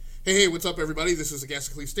Hey, what's up, everybody? This is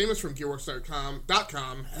Agasicles Stamus from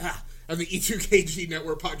GearWorks.com and the E2KG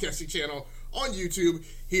Network podcasting channel on YouTube,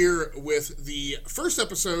 here with the first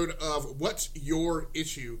episode of What's Your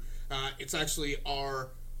Issue? It's actually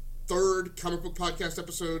our third comic book podcast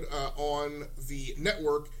episode on the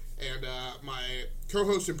network, and my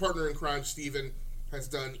co-host and partner in crime, Steven, has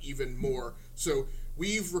done even more. So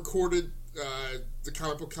we've recorded the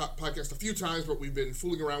comic book podcast a few times, but we've been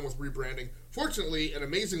fooling around with rebranding. Fortunately and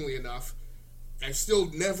amazingly enough, I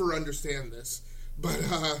still never understand this, but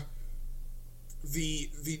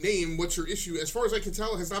the name "What's Your Issue?", as far as I can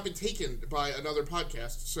tell, has not been taken by another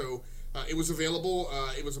podcast. So it was available.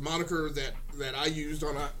 It was a moniker that I used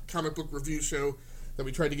on a comic book review show that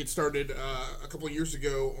we tried to get started a couple of years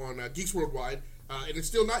ago on Geeks Worldwide, and it's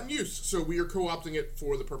still not in use. So we are co-opting it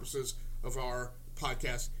for the purposes of our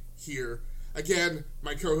podcast here. Again,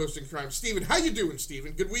 my co-host in crime, Steven. How you doing,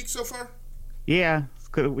 Steven? Good week so far? Yeah, it's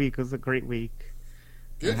a good week. It was a great week.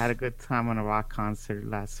 Good. I had a good time on a rock concert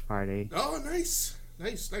last Friday. Oh, nice.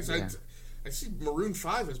 Yeah. I see Maroon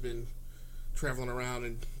 5 has been traveling around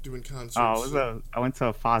and doing concerts. Oh, I went to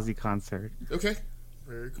a Fozzy concert. Okay.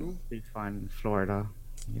 Very cool. Pretty fun in Florida.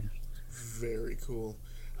 Yeah. Very cool.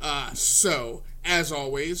 So, as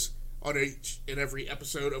always, on each and every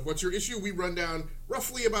episode of What's Your Issue, we run down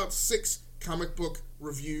roughly about 6 comic book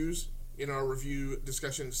reviews in our review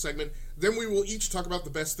discussion segment. Then we will each talk about the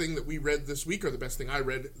best thing that we read this week, or the best thing I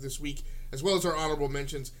read this week, as well as our honorable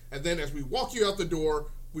mentions. And then as we walk you out the door,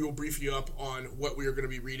 we will brief you up on what we are going to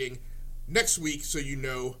be reading next week, so you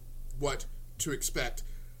know what to expect.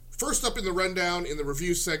 First up in the rundown, in the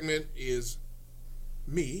review segment, is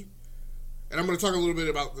me. And I'm going to talk a little bit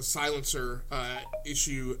about the Silencer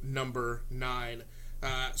issue number 9.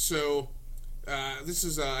 This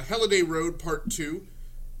is Holiday Road Part 2.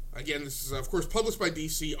 Again, this is, of course, published by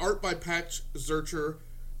DC. Art by Patch Zurcher.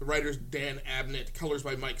 The writers Dan Abnett. Colors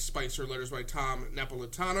by Mike Spicer. Letters by Tom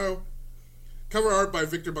Napolitano. Cover art by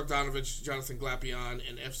Victor Bogdanovich, Jonathan Glapion,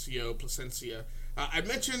 and FCO Placencia. I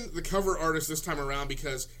mentioned the cover artist this time around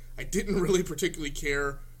because I didn't really particularly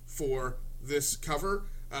care for this cover.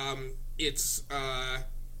 It's a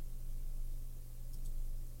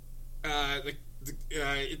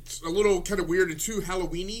little kind of weird and too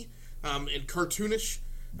Halloween-y and cartoonish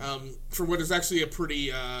for what is actually a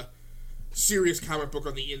pretty serious comic book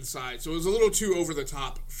on the inside. So it was a little too over the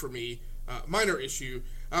top for me. Minor issue.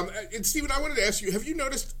 And Steven, I wanted to ask you, have you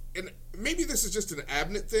noticed, and maybe this is just an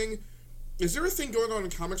Abnett thing, is there a thing going on in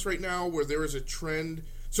comics right now where there is a trend?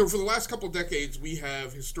 So for the last couple decades, we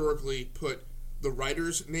have historically put the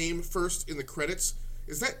writer's name first in the credits.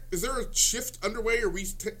 Is there a shift underway? Are we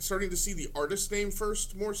starting to see the artist's name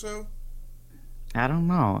first more so? I don't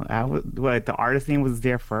know. The artist name was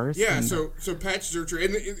there first? Yeah, so Patch Zurcher.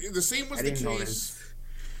 And the same was the case. Notice.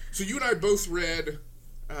 So you and I both read,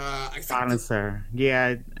 I think... Silencer.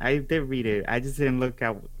 Yeah, I did read it. I just didn't look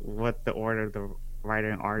at what the order the writer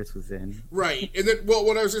and artist was in. Right. And then, well,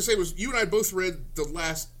 what I was going to say was, you and I both read the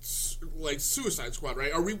last, Suicide Squad,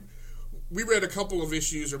 right? We read a couple of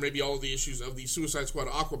issues, or maybe all of the issues of the Suicide Squad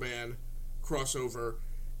Aquaman crossover,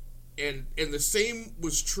 and the same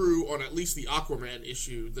was true on at least the Aquaman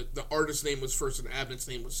issue. The artist's name was first and Abnett's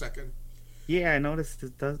name was second. Yeah, I noticed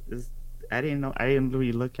I didn't know. I didn't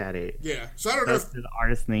really look at it. Yeah, so I don't know if the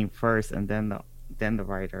artist's name first and then the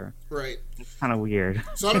writer. Right. It's kind of weird.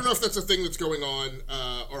 So I don't know if that's a thing that's going on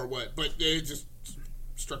or what, but it just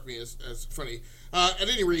struck me as funny. At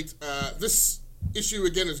any rate, this issue,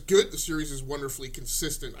 again, is good. The series is wonderfully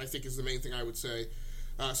consistent, I think, is the main thing I would say.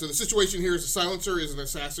 So the situation here is the Silencer is an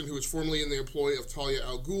assassin who is formerly in the employ of Talia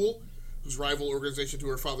al Ghul, whose rival organization to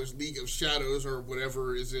her father's League of Shadows, or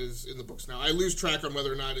whatever is in the books now. I lose track on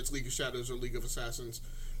whether or not it's League of Shadows or League of Assassins,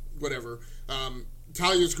 whatever.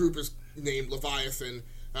 Talia's group is named Leviathan.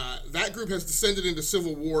 That group has descended into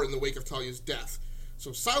civil war in the wake of Talia's death.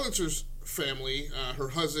 So Silencer's family, her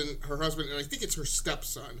husband, and I think it's her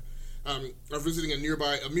stepson, are visiting a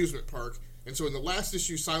nearby amusement park. And so in the last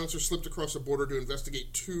issue, Silencer slipped across the border to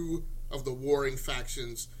investigate 2 of the warring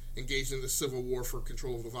factions engaged in the civil war for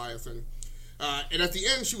control of Leviathan. And at the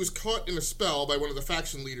end, she was caught in a spell by one of the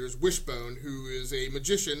faction leaders, Wishbone, who is a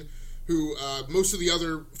magician who most of the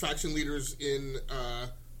other faction leaders in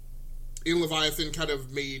Leviathan kind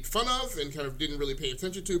of made fun of and kind of didn't really pay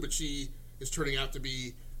attention to, but she is turning out to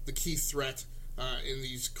be the key threat in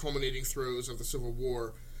these culminating throes of the Civil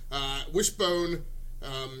War. Wishbone,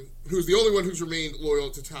 who's the only one who's remained loyal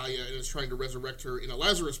to Talia and is trying to resurrect her in a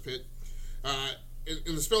Lazarus pit,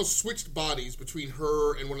 and the spell switched bodies between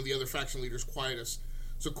her and one of the other faction leaders, Quietus.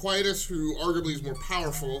 So Quietus, who arguably is more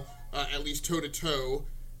powerful, at least toe-to-toe,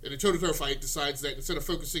 in a toe-to-toe fight, decides that instead of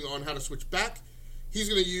focusing on how to switch back, he's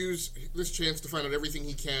going to use this chance to find out everything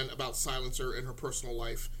he can about Silencer and her personal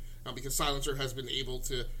life, because Silencer has been able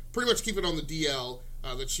to pretty much keep it on the DL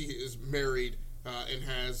that she is married and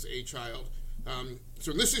has a child.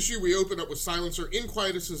 So in this issue, we open up with Silencer in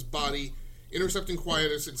Quietus's body, intercepting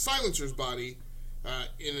Quietus in Silencer's body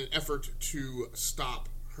in an effort to stop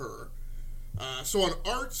her. So on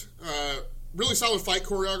art, really solid fight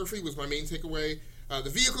choreography was my main takeaway. The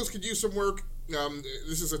vehicles could use some work.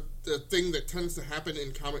 This is a thing that tends to happen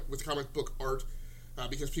in comic book art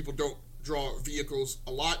because people don't draw vehicles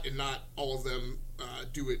a lot, and not all of them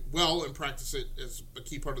do it well and practice it as a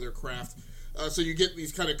key part of their craft. So you get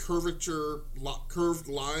these kind of curved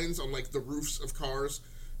lines on like the roofs of cars,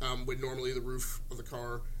 when normally the roof of the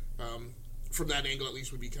car, from that angle at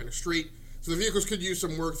least, would be kind of straight. So the vehicles could use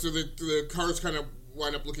some work, so the cars kind of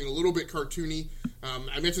wind up looking a little bit cartoony.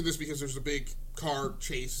 I mentioned this because there's a big car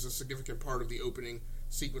chase is a significant part of the opening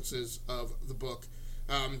sequences of the book.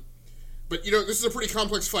 But, this is a pretty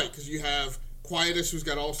complex fight, because you have Quietus, who's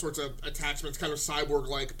got all sorts of attachments, kind of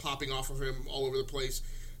cyborg-like, popping off of him all over the place.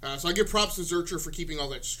 So I give props to Zurcher for keeping all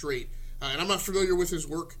that straight. And I'm not familiar with his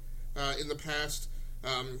work in the past.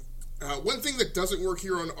 One thing that doesn't work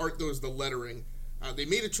here on art, though, is the lettering. They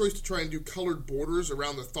made a choice to try and do colored borders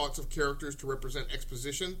around the thoughts of characters to represent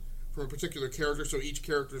exposition from a particular character, so each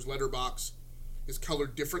character's letterbox is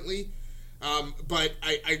colored differently. But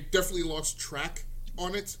I definitely lost track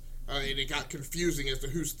on it, and it got confusing as to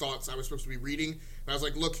whose thoughts I was supposed to be reading. And I was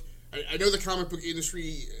like, look, I know the comic book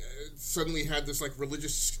industry suddenly had this like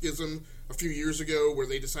religious schism a few years ago where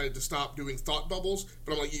they decided to stop doing thought bubbles,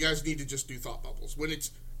 but I'm like, you guys need to just do thought bubbles. When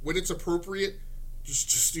it's appropriate,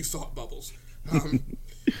 just do thought bubbles.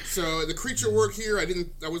 So the creature work here,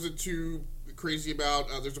 I wasn't too crazy about.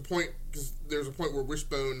 There's a point where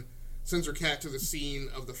Wishbone sends her cat to the scene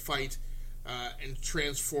of the fight and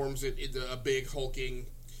transforms it into a big hulking.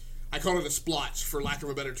 I call it a splotch for lack of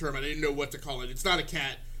a better term. I didn't know what to call it. It's not a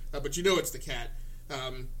cat, but it's the cat.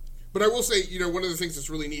 But I will say, one of the things that's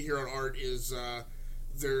really neat here on art is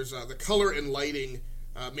there's the color and lighting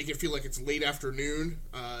make it feel like it's late afternoon,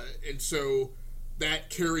 and so that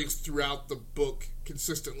carries throughout the book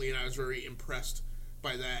consistently, and I was very impressed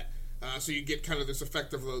by that. So you get kind of this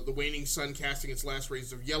effect of the waning sun casting its last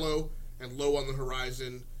rays of yellow and low on the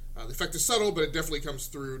horizon. The effect is subtle, but it definitely comes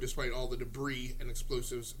through despite all the debris and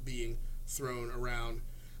explosives being thrown around.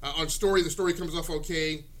 On story, the story comes off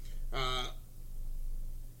okay.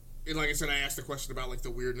 And like I said, I asked the question about like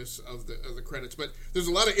the weirdness of the credits, but there's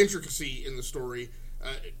a lot of intricacy in the story.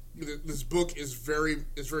 This book is very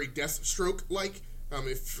Deathstroke-like.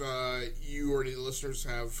 If you or any of the listeners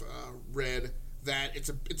have read that, it's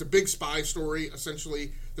a big spy story.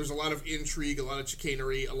 Essentially, there's a lot of intrigue, a lot of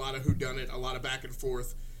chicanery, a lot of whodunit, a lot of back and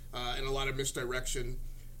forth, and a lot of misdirection.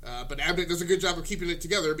 But Abnett does a good job of keeping it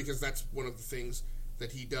together because that's one of the things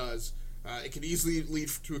that he does. It can easily lead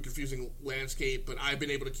to a confusing landscape, but I've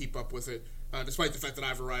been able to keep up with it, despite the fact that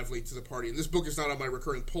I've arrived late to the party. And this book is not on my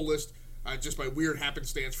recurring pull list, just by weird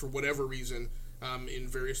happenstance for whatever reason. In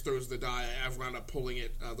various throws of the die, I've wound up pulling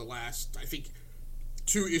it the last, I think,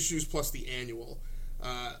 2 issues plus the annual.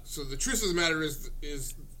 So the truth of the matter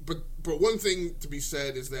but one thing to be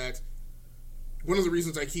said is that one of the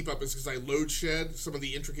reasons I keep up is because I load shed some of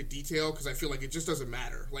the intricate detail, because I feel like it just doesn't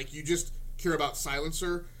matter. Like, you just care about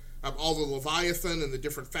Silencer, all the Leviathan and the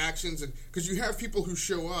different factions, and because you have people who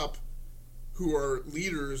show up who are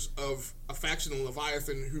leaders of a faction in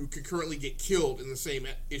Leviathan who concurrently get killed in the same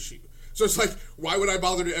issue. So it's like, why would I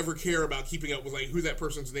bother to ever care about keeping up with like who that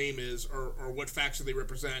person's name is or what faction they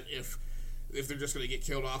represent if they're just going to get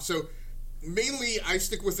killed off? So mainly I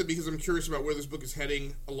stick with it because I'm curious about where this book is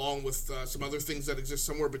heading, along with some other things that exist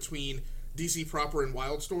somewhere between DC proper and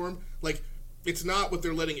Wildstorm. Like, it's not what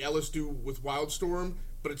they're letting Ellis do with Wildstorm,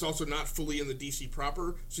 but it's also not fully in the DC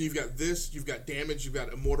proper. So you've got this, you've got Damage, you've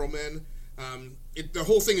got Immortal Men. The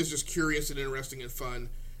whole thing is just curious and interesting and fun.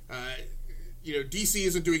 DC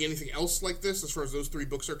isn't doing anything else like this as far as those 3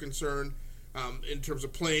 books are concerned, in terms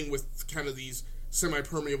of playing with kind of these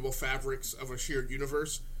semi-permeable fabrics of a shared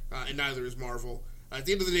universe, and neither is Marvel. At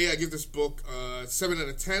the end of the day, I give this book 7 out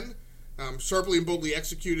of 10. Sharply and boldly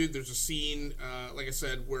executed. There's a scene, like I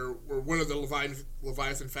said, where one of the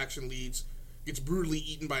Leviathan faction leads gets brutally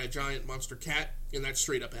eaten by a giant monster cat, and that's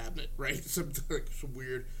straight up Abnett, right? Some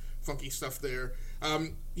weird, funky stuff there.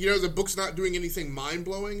 The book's not doing anything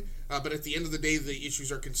mind-blowing, but at the end of the day, the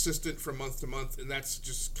issues are consistent from month to month, and that's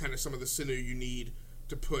just kind of some of the sinew you need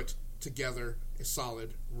to put together a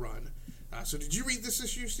solid run. So did you read this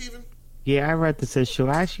issue, Stephen? Yeah, I read this issue.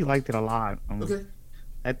 I actually liked it a lot. Okay.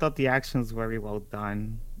 I thought the action was very well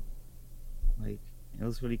done. Like it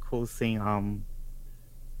was really cool seeing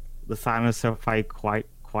the Silencer fight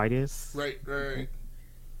Quietus. Right.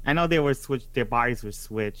 I know they were switched; their bodies were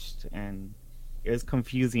switched, and it was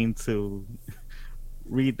confusing to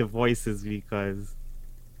read the voices because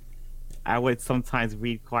I would sometimes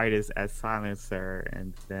read Quietus as Silencer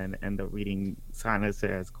and then end up reading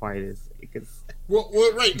Silencer as Quietus. Well,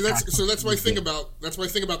 right. That's my thing about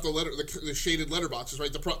the shaded letterboxes,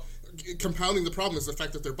 right? Compounding the problem is the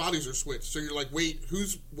fact that their bodies are switched. So you're like,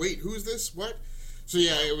 who's this? What? So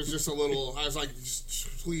yeah, it was just a little. I was like,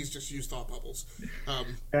 please just use thought bubbles.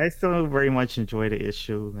 I still very much enjoy the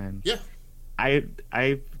issue, and yeah,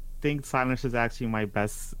 I think Silencer is actually my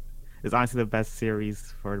best. It's honestly the best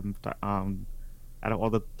series for out of all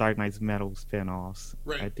the Dark Knight's Metal spin-offs.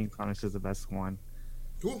 Right. I think Silencer is the best one.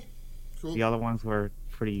 Cool. The other ones were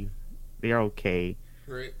they're okay.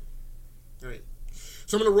 Right.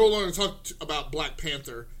 So I'm going to roll on and talk about Black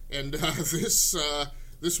Panther, and this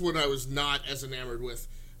one I was not as enamored with.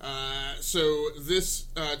 So this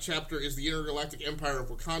chapter is the Intergalactic Empire of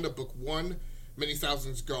Wakanda, Book 1, Many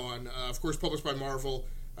Thousands Gone. Of course, published by Marvel.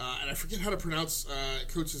 And I forget how to pronounce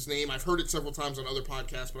Coates' name. I've heard it several times on other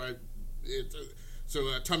podcasts, but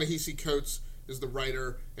Ta-Nehisi Coates is the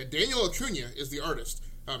writer, and Daniel Acuna is the artist,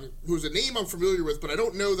 who's a name I'm familiar with, but I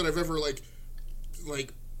don't know that I've ever like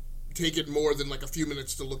taken more than like a few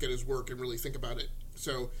minutes to look at his work and really think about it.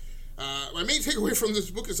 So my main takeaway from this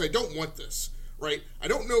book is I don't want this, right? I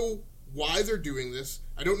don't know why they're doing this.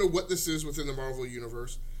 I don't know what this is within the Marvel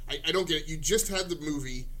Universe. I don't get it. You just had the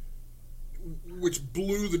movie, which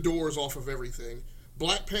blew the doors off of everything.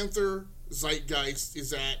 Black Panther zeitgeist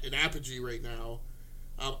is at an apogee right now.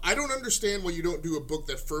 I don't understand why you don't do a book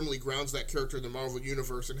that firmly grounds that character in the Marvel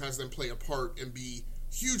Universe and has them play a part and be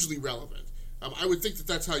hugely relevant. I would think that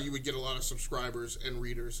that's how you would get a lot of subscribers and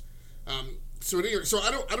readers. So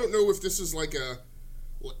I don't know if this is like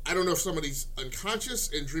I don't know if somebody's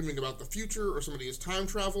unconscious and dreaming about the future, or somebody has time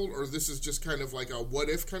traveled, or this is just kind of like a what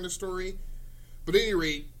if kind of story. But at any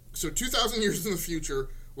rate, so 2,000 years in the future,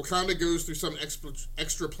 Wakanda goes through some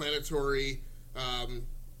extraplanetary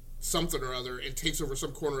something or other and takes over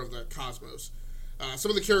some corner of the cosmos.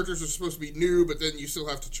 Some of the characters are supposed to be new, but then you still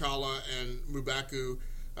have T'Challa and M'Baku.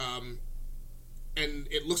 And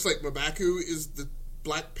it looks like M'Baku is the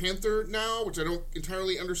Black Panther now, which I don't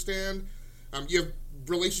entirely understand. You have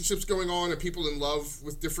relationships going on and people in love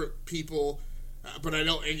with different people, but I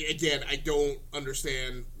don't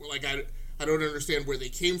understand. Like, I don't understand where they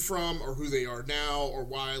came from or who they are now or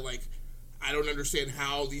why. Like, I don't understand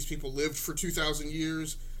how these people lived for 2,000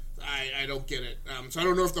 years. I don't get it. So I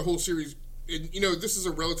don't know if the whole series... And, this is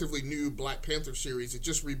a relatively new Black Panther series. It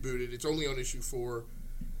just rebooted. It's only on issue 4.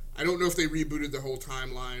 I don't know if they rebooted the whole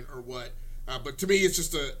timeline or what. But to me, it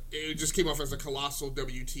just came off as a colossal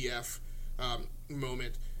WTF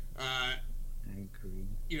moment. I agree.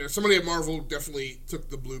 Somebody at Marvel definitely took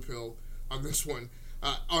the blue pill on this one.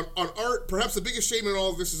 On art, perhaps the biggest shame in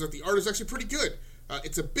all of this is that the art is actually pretty good.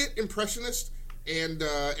 It's a bit impressionist and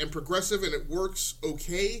progressive, and it works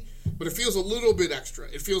okay, but it feels a little bit extra.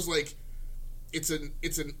 It feels like it's an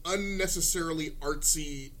unnecessarily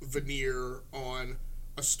artsy veneer on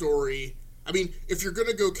a story. I mean, if you're going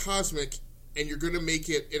to go cosmic and you're going to make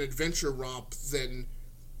it an adventure romp, then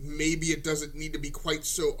maybe it doesn't need to be quite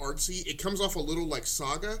so artsy. It comes off a little like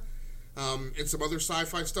Saga and some other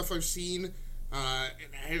sci-fi stuff I've seen.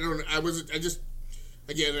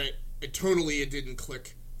 Tonally it didn't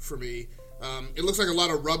click for me. It looks like a lot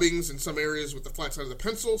of rubbings in some areas with the flat side of the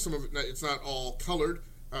pencil. Some of it, it's not all colored,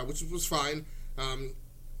 which was fine.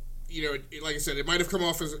 Like I said, it might have come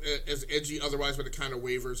off as edgy otherwise, but it kind of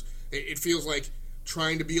wavers. It feels like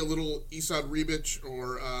trying to be a little Esad Ribic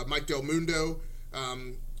or Mike Del Mundo,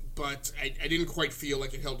 but I didn't quite feel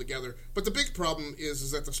like it held together. But the big problem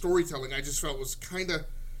is that the storytelling I just felt was kind of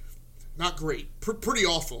not great. Pretty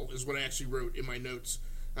awful is what I actually wrote in my notes.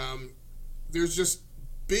 There's just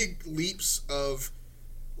big leaps of,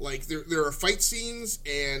 like, there are fight scenes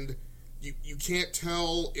and you can't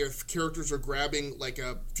tell if characters are grabbing like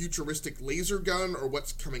a futuristic laser gun or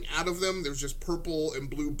what's coming out of them. There's just purple and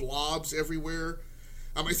blue blobs everywhere.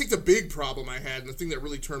 I think the big problem I had, and the thing that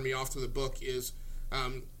really turned me off to the book, is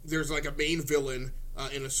there's like a main villain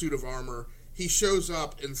in a suit of armor. He shows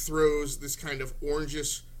up and throws this kind of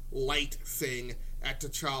orangish light thing at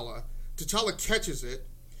T'Challa. T'Challa catches it,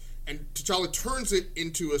 and T'Challa turns it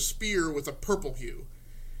into a spear with a purple hue.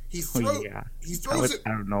 He throws it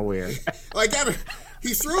out of nowhere.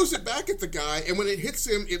 He throws it back at the guy, and when it hits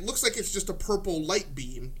him, it looks like it's just a purple light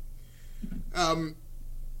beam.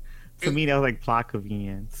 to me that was like plot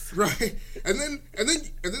convenience. Right, and then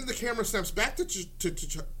the camera snaps back to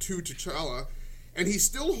T'Challa, and he's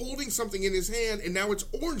still holding something in his hand, and now it's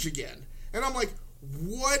orange again. And I'm like,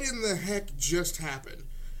 what in the heck just happened?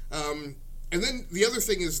 And then the other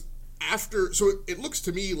thing is, so it looks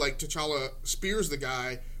to me like T'Challa spears the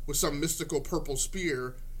guy with some mystical purple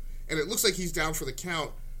spear, and it looks like he's down for the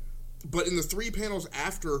count. But in the 3 panels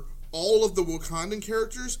after, all of the Wakandan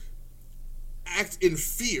characters act in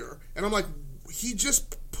fear, and I'm like, he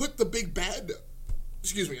just put the big bad.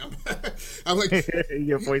 Excuse me, I'm like,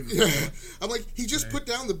 your voice. I'm like, he just put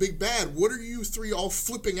down the big bad. What are you 3 all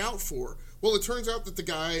flipping out for? Well, it turns out that the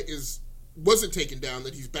guy wasn't taken down,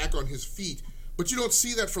 that he's back on his feet, but you don't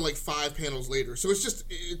see that for like 5 panels later. So it's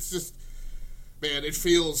just, man, it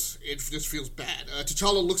just feels bad.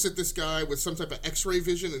 T'Challa looks at this guy with some type of X-ray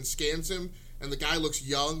vision and scans him, and the guy looks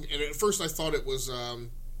young. And at first I thought it was,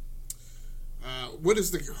 what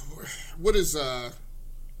is the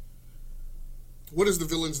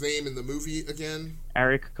villain's name in the movie again?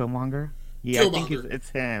 Eric Killmonger? Yeah, Killmonger. I think it's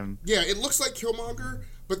him. Yeah, it looks like Killmonger,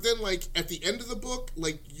 but then like at the end of the book,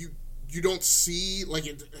 like you don't see like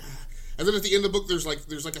it, and then at the end of the book there's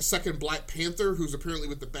like a second Black Panther who's apparently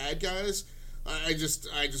with the bad guys. I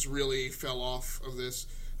just really fell off of this.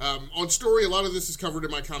 On story, a lot of this is covered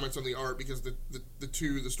in my comments on the art because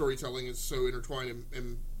the storytelling is so intertwined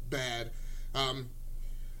and bad.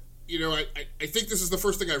 You know, I think this is the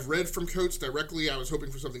first thing I've read from Coates directly. I was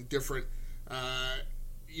hoping for something different.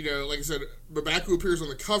 You know, like I said, M'Baku appears on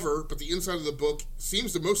the cover, but the inside of the book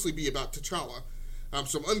seems to mostly be about T'Challa.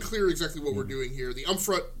 So I'm unclear exactly what we're doing here. The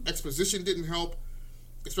upfront exposition didn't help,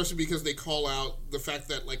 especially because they call out the fact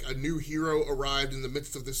that like a new hero arrived in the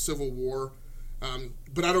midst of this civil war.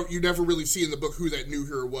 But you never really see in the book who that new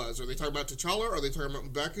hero was. Are they talking about T'Challa? Are they talking about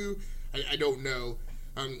M'Baku? I don't know.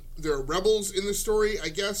 There are rebels in the story, I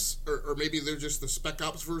guess, or maybe they're just the Spec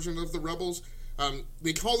Ops version of the rebels.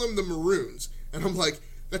 They call them the Maroons, and I'm like,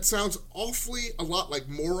 that sounds awfully a lot like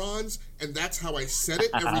morons, and that's how I said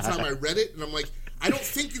it every time I read it, and I'm like, I don't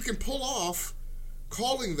think you can pull off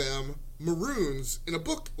calling them Maroons in a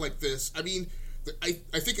book like this. I mean, I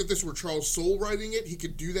think if this were Charles Soule writing it, he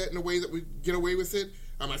could do that in a way that would get away with it.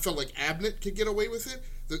 I felt like Abnett could get away with it.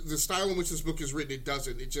 The style in which this book is written, it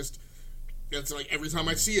doesn't. It's like every time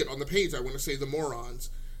I see it on the page, I want to say the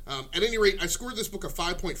morons. At any rate, I scored this book a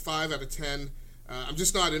 5.5 out of 10. I'm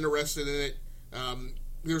just not interested in it.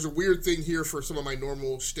 There's a weird thing here for some of my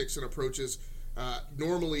normal shticks and approaches.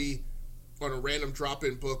 Normally, on a random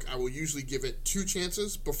drop-in book, I will usually give it 2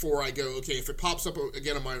 chances before I go, okay, if it pops up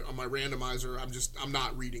again on my randomizer, I'm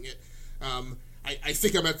not reading it. I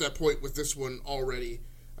think I'm at that point with this one already.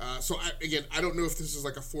 So I don't know if this is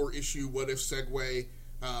like a 4-issue what-if segue.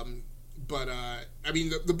 But I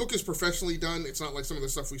mean, the book is professionally done. It's not like some of the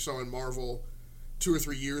stuff we saw in Marvel 2 or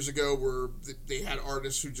 3 years ago where they had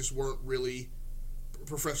artists who just weren't really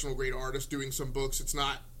professional grade artists doing some books. It's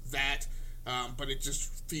not that, but it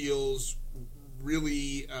just feels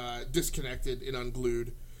really disconnected and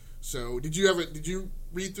unglued. So did you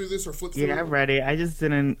read through this or flip through it? Yeah, I read it. I just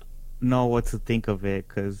didn't know what to think of it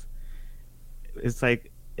because it's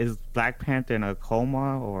like, is Black Panther in a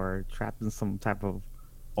coma or trapped in some type of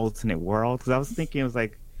alternate world? Because I was thinking it was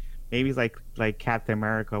like maybe it's like Captain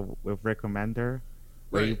America with Rick Remender,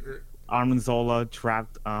 where Arnim Zola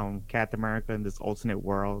trapped Captain America in this alternate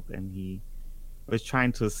world, and he was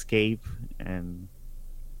trying to escape, and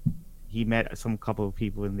he met some couple of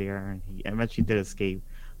people in there, and he eventually did escape.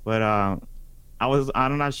 But I'm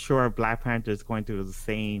not sure if Black Panther is going through the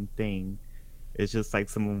same thing. It's just like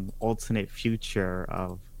some alternate future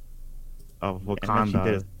of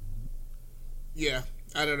Wakanda. Yeah.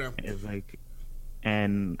 I don't know. It's like,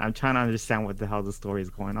 and I'm trying to understand what the hell the story is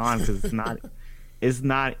going on because it's not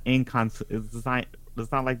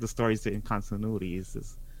like the story's in continuity. It's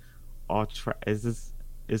just it's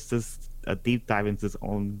just a deep dive into its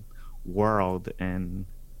own world, and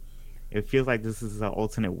it feels like this is an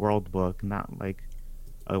alternate world book, not like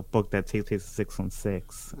a book that takes place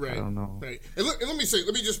 616. Right. I don't know. Right. And let me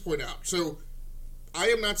just point out. So, I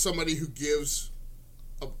am not somebody who gives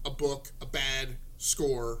a book a bad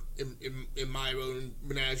score in my own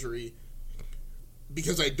menagerie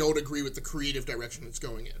because I don't agree with the creative direction it's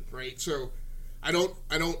going in, right? So I don't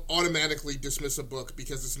automatically dismiss a book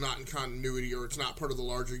because it's not in continuity or it's not part of the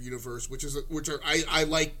larger universe, I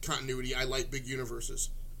like continuity. I like big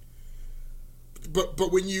universes.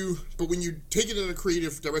 But when you take it in a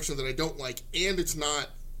creative direction that I don't like and it's not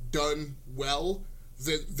done well,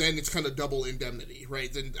 then it's kind of double indemnity,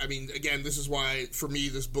 right? Then I mean, again, this is why for me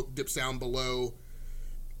this book dips down below.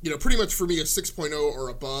 You know, pretty much for me, a 6.0 or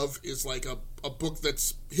above is like a a book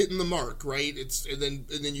that's hitting the mark, right? It's and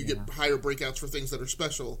then you get Yeah. higher breakouts for things that are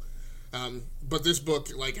special. But this book,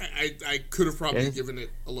 like I could have probably There's given it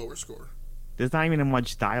a lower score. there's not even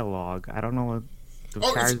much dialogue. I don't know what the Oh,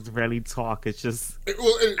 it's characters rarely talk. It's just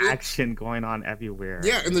well, action going on everywhere.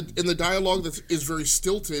 yeah, and the dialogue that is very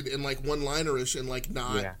stilted and like one linerish and like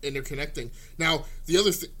not Yeah. interconnecting. Now the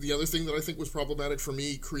other thing that I think was problematic for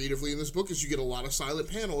me creatively in this book is you get a lot of silent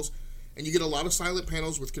panels, and you get a lot of silent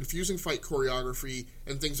panels with confusing fight choreography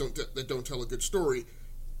and things that don't tell a good story.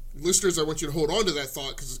 Listeners, I want you to hold on to that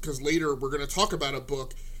thought because later we're going to talk about a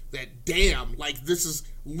book that damn like this is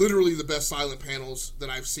literally the best silent panels that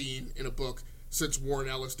I've seen in a book since Warren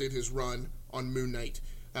Ellis did his run on Moon Knight.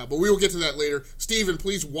 But we will get to that later. Steven,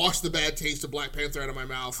 please wash the bad taste of Black Panther out of my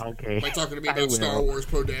mouth Okay. by talking to me I about Star will. Wars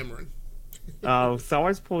Poe Dameron. Star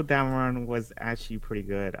Wars Poe Dameron was actually pretty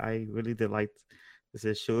good. I really did like this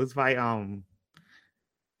issue. It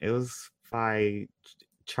was by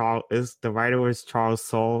Charles. The writer was Charles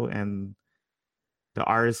Soule, and the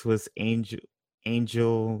artist was Angel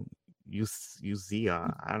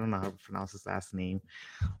Uzia. I don't know how to pronounce his last name,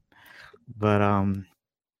 but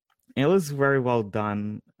it was very well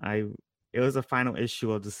done. It was a final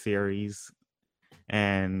issue of the series,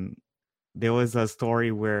 and there was a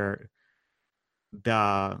story where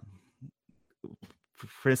the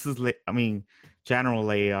General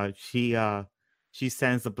Leia, she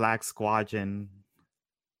sends the Black Squadron.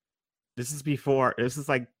 This is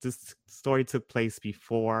like this story took place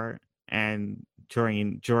before and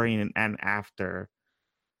during and after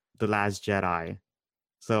The Last Jedi.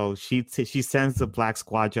 So she sends the Black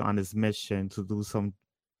Squadron on this mission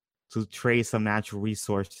to trade some natural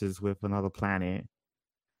resources with another planet.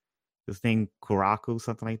 This thing Kuraku,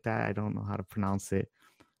 something like that. I don't know how to pronounce it.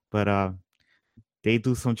 But they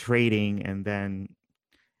do some trading, and then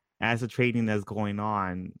as the trading is going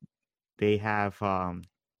on, they have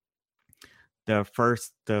the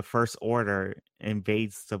first order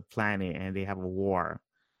invades the planet and they have a war.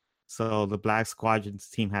 So the Black Squadron's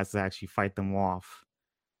team has to actually fight them off.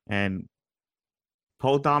 And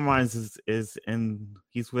Poe Dameron is in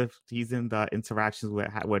he's in the interactions with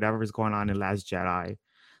whatever is going on in Last Jedi.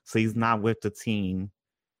 So he's not with the team.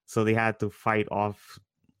 So they had to fight off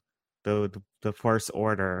the first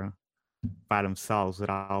order by themselves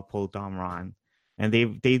without Poe Dameron. And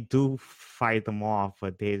they do fight them off,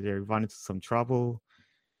 but they run into some trouble.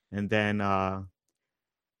 And then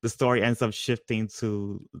the story ends up shifting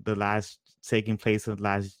to taking place in the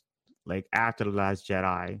last, like after the Last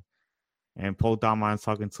Jedi. And Poe Dameron's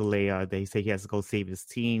talking to Leia. They say he has to go save his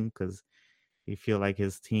team because he feel like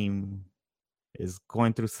his team is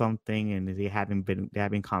going through something and they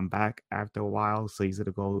haven't come back after a while. So he's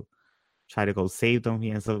gonna try to go save them.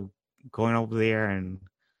 He ends up going over there and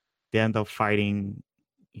they end up fighting.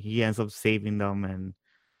 He ends up saving them and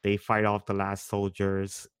they fight off the last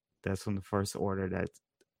soldiers that's from the First Order that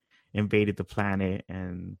invaded the planet,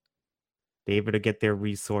 and they able to get their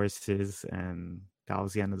resources, and that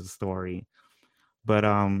was the end of the story. But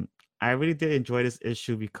I really did enjoy this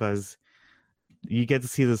issue because you get to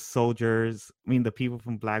see the soldiers, the people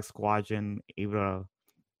from Black Squadron able to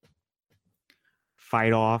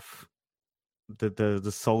fight off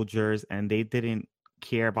the soldiers, and they didn't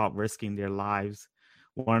care about risking their lives.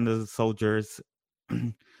 One of the soldiers,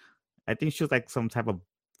 I think she was like some type of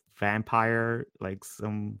vampire, like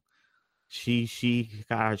she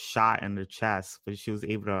got shot in the chest, but she was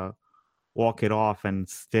able to walk it off and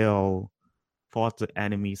still fought the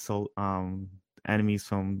enemies enemies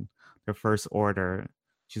from the First Order.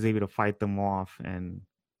 She was able to fight them off, and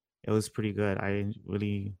it was pretty good. I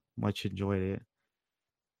really much enjoyed it.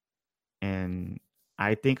 And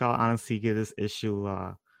I think I'll honestly give this issue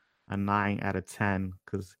a 9 out of 10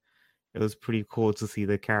 because it was pretty cool to see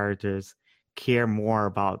the characters care more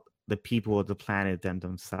about the people of the planet than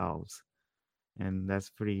themselves. And that's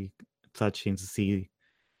pretty touching to see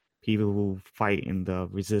people who fight in the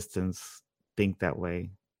resistance think that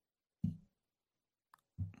way.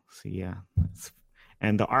 So yeah,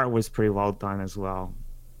 and the art was pretty well done as well.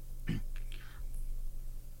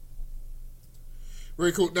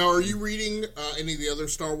 Very cool. Now, are you reading any of the other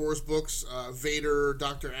Star Wars books, Vader,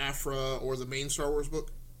 Dr. Aphra, or the main Star Wars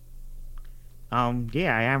book?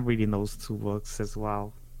 Yeah, I am reading those two books as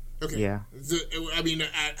well. Okay. Yeah. I mean,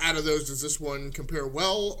 out of those, does this one compare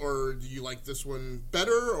well, or do you like this one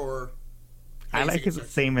better, or? I like it the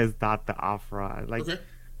same as Dr. Aphra. Okay.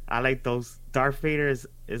 I like those. Darth Vader is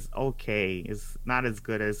okay. It's not as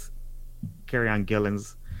good as Kieran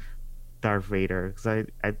Gillen's Darth Vader because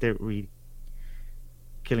I did read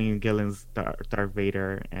Kieran Gillen's Darth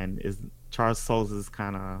Vader, and Charles Soule's is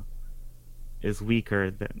kind of is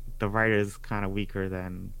weaker. The writer is kind of weaker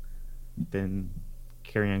than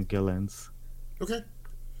Kieran Gillen's. Okay.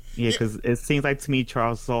 Yeah, because it seems like to me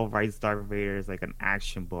Charles Soule writes Darth Vader as like an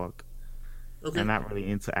action book. Okay. I'm not really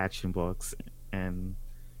into action books, and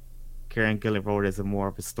Kieran Gillen wrote it as more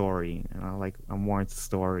of a story, and I'm more into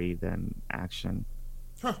story than action.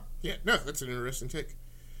 Huh. Yeah. No, that's an interesting take.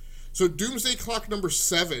 So Doomsday Clock number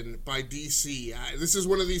 7 by DC. This is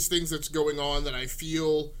one of these things that's going on that I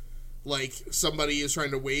feel like somebody is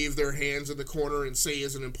trying to wave their hands in the corner and say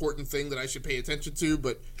is an important thing that I should pay attention to,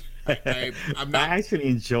 but I'm not actually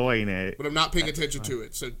enjoying it. But I'm not paying attention to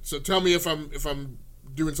it. So tell me if I'm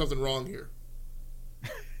doing something wrong here.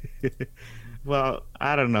 Well,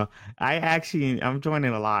 I don't know. I'm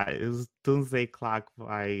joining a lot. It was Doomsday Clock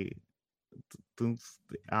by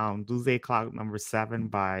Doomsday Clock number 7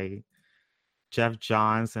 by Jeff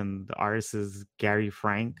Johns, and the artist is Gary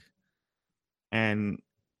Frank. And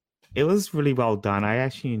it was really well done. I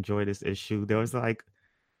actually enjoyed this issue. There was like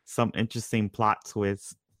some interesting plot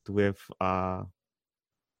twists with the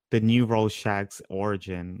new Rorschach's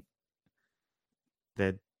origin.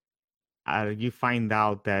 That you find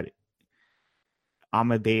out that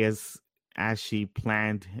Amadeus actually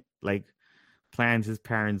planned his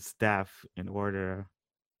parents' death in order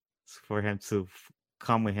for him to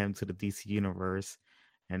come with him to the DC universe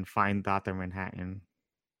and find Dr. Manhattan.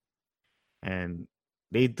 And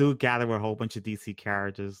they do gather a whole bunch of DC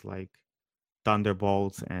characters like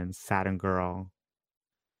Thunderbolts and Saturn Girl,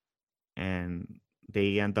 and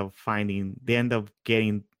they end up finding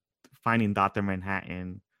Dr.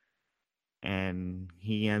 Manhattan, and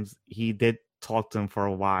he did talk to him for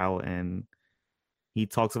a while, and he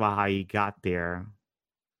talks about how he got there,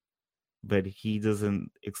 but he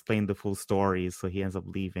doesn't explain the full story, so he ends up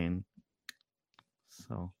leaving.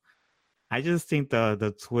 So I just think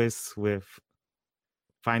the twist with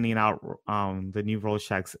finding out the new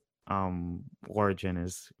Rorschach's origin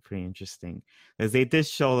is pretty interesting, because they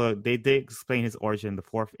did explain his origin in the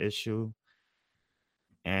 4th issue,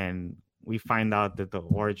 and we find out that the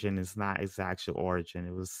origin is not his actual origin.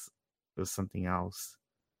 It was something else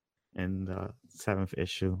in the 7th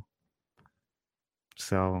issue.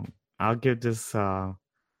 So I'll give this an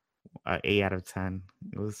 8 out of 10.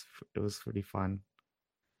 It was pretty fun.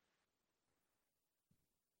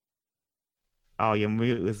 Oh, your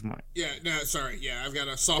mute is my... Yeah, no, sorry. Yeah, I've got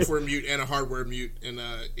a software mute and a hardware mute, and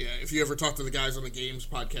yeah, if you ever talk to the guys on the Games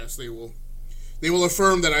podcast, they will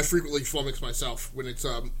affirm that I frequently flummox myself when it's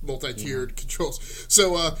multi-tiered controls.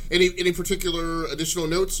 So, any particular additional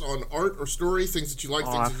notes on art or story, things that you like?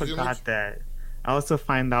 I forgot that. I also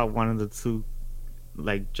find out one of the 2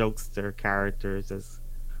 like jokester characters is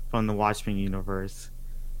from the Watchmen universe.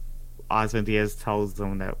 Ozymandias tells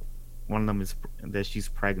them that one of them that she's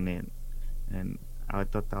pregnant. And I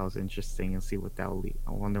thought that was interesting, and see what that will lead.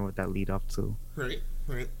 I wonder what that lead up to. Right.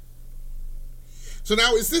 So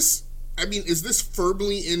now, is this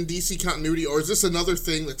firmly in DC continuity, or is this another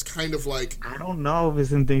thing that's kind of like... I don't know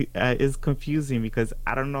if it's it's confusing, because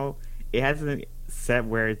I don't know. It hasn't said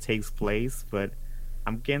where it takes place, but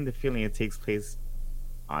I'm getting the feeling it takes place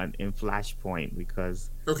in Flashpoint,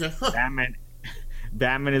 because okay.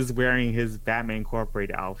 Batman is wearing his Batman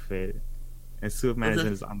Incorporated outfit, and Superman is in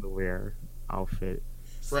his underwear outfit.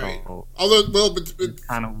 Right. So although, but it's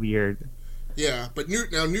kind of weird. Yeah, but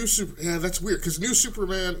that's weird, because new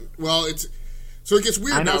Superman. Well, it gets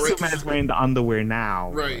weird. I know now, right? Superman's wearing the underwear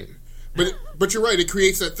now, right? But you're right. It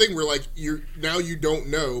creates that thing where like you don't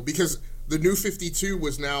know, because the New 52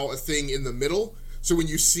 was now a thing in the middle. So when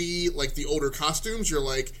you see like the older costumes, you're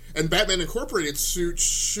like, and Batman Incorporated suit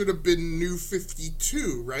should have been New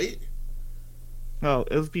 52, right? No,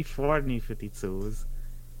 it was before New 52. It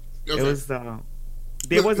was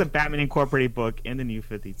there was a Batman Incorporated book in the New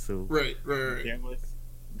 52. Right. There was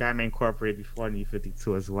Batman Incorporated before New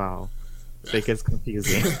 52 as well. So it gets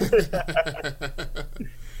confusing.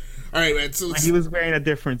 All right, man. So he was wearing a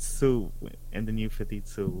different suit in the New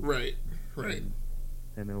 52. Right.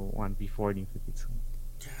 Than the one before New 52.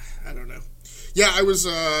 I don't know. Yeah, I was.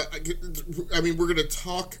 I mean, we're going to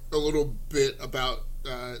talk a little bit about.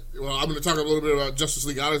 I'm going to talk a little bit about Justice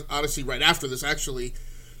League Odyssey right after this, actually.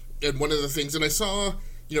 And one of the things, and I saw,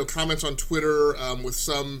 comments on Twitter with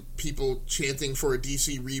some people chanting for a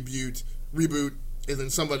DC reboot, and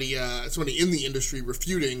then somebody in the industry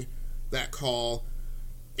refuting that call.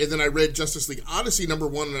 And then I read Justice League Odyssey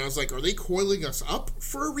 #1, and I was like, are they coiling us up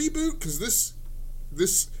for a reboot? Because this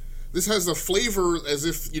has the flavor as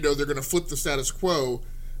if, they're going to flip the status quo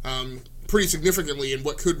pretty significantly in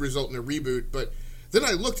what could result in a reboot. But then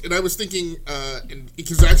I looked, and I was thinking, and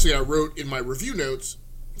because actually I wrote in my review notes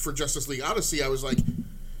for Justice League Odyssey, I was like,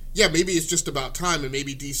 yeah, maybe it's just about time, and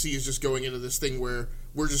maybe DC is just going into this thing where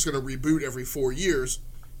we're just going to reboot every 4 years,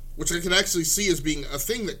 which I can actually see as being a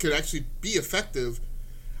thing that could actually be effective.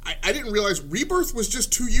 I didn't realize Rebirth was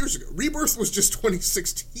just 2 years ago. Rebirth was just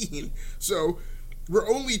 2016. So we're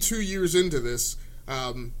only 2 years into this.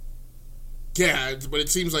 Yeah, but it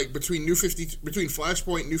seems like between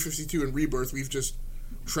Flashpoint, New 52, and Rebirth, we've just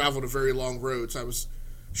traveled a very long road. So I was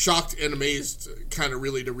shocked and amazed, kind of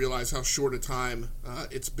really, to realize how short a time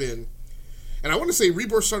it's been. And I want to say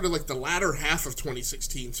Rebirth started like the latter half of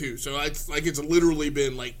 2016 too. So it's literally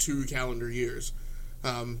been like 2 calendar years.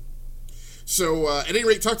 So at any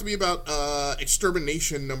rate, talk to me about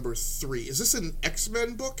Extermination #3. Is this an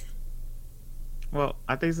X-Men book? Well,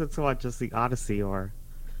 I think it's about just the Odyssey, or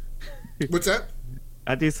What's that?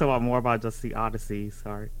 I think it's about more about just the Odyssey.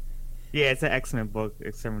 Sorry. Yeah, it's an X-Men book,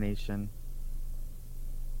 Extermination.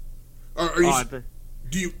 Are you?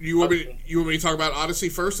 Do you want me to talk about Odyssey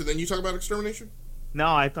first, and then you talk about Extermination? No,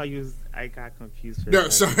 I thought I got confused. No,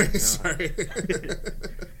 sorry.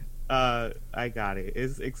 I got it.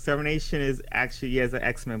 Extermination is actually it's an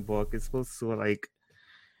X-Men book. It's supposed to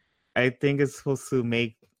I think it's supposed to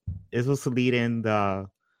lead in the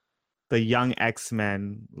young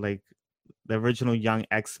X-Men, like the original young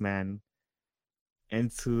X-Men,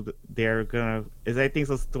 into I think it's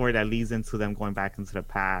a story that leads into them going back into the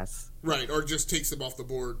past. Right, or just takes them off the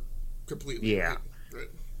board completely. Yeah. Right.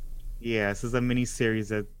 Yeah, this is a mini series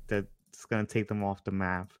that's gonna take them off the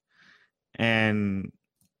map. And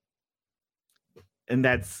in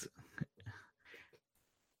that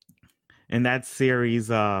series,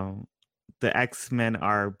 the X-Men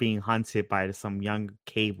are being hunted by some young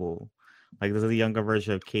Cable. Like, there's a younger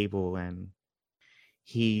version of Cable, and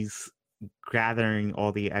he's gathering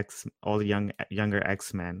all the younger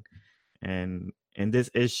X-Men. And in this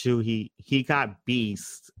issue, he got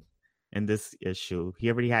Beast. In this issue, he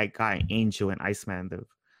already had gotten Angel and Iceman the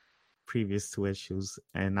previous 2 issues,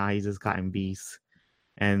 and now he's just gotten Beast.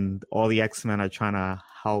 And all the X-Men are trying to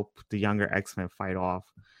help the younger X-Men fight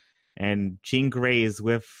off. And Jean Grey is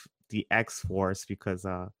with the X-Force because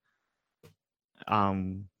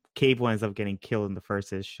Cable ends up getting killed in the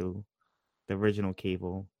first issue, the original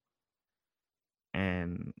Cable.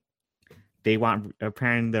 And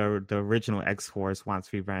apparently the original X-Force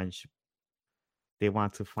wants revenge. They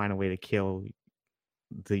want to find a way to kill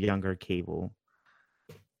the younger Cable.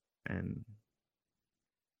 And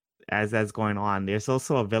as that's going on, there's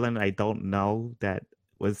also a villain I don't know that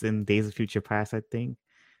was in Days of Future Past, I think.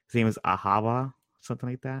 His name is Ahaba, something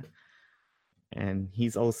like that. And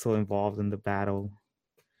he's also involved in the battle.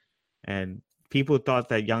 And people thought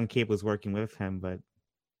that young Cable was working with him, but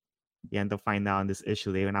you end up finding out in this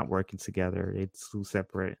issue they were not working together. It's 2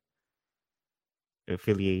 separate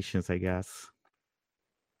affiliations, I guess.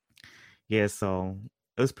 Yeah, so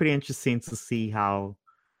it was pretty interesting to see how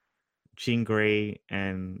Jean Grey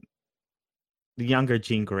and the younger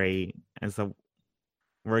Jean Grey ends up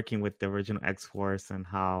working with the original X-Force, and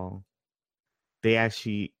how they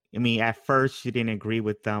actually, at first she didn't agree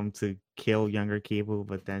with them to kill younger Cable,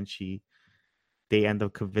 but then they end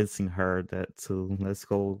up convincing her to let's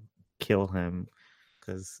go kill him,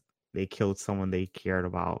 because they killed someone they cared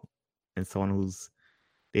about, and someone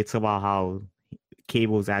they talk about how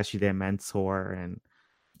Cable's actually their mentor and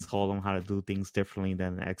told them how to do things differently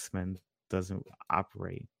than the X-Men doesn't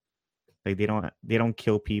operate. Like, they don't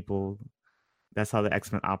kill people. That's how the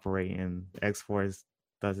X-Men operate, and the X-Force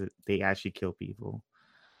does it. They actually kill people.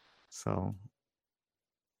 So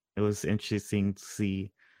it was interesting to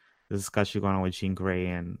see the discussion going on with Jean Grey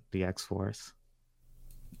and the X-Force.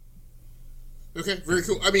 Okay, very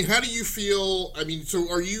cool. How do you feel? So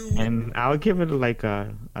are you? And I would give it like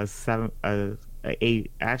a 7, a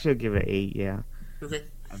 8. Actually, I'd give it an 8. Yeah. Okay.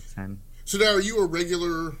 Out of 10. So now, are you a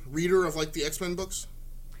regular reader of the X-Men books?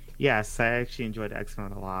 Yes, I actually enjoyed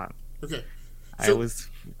X-Men a lot. Okay. So,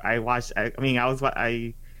 I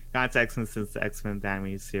got into X-Men since the X-Men the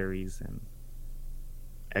animated series and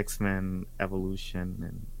X-Men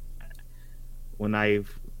Evolution, and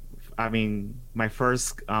my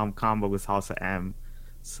first combo was House of M,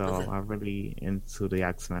 so okay. I'm really into the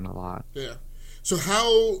X-Men a lot. Yeah. So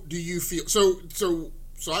how do you feel? So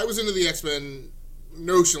I was into the X-Men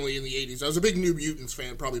notionally in the 80s. I was a big New Mutants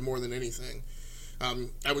fan, probably more than anything.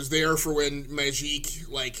 I was there for when Magique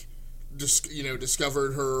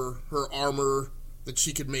discovered her armor that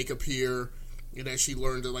she could make appear, and as she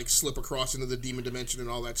learned to slip across into the demon dimension and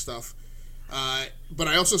all that stuff. But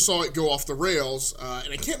I also saw it go off the rails,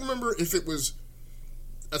 and I can't remember if it was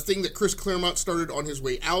a thing that Chris Claremont started on his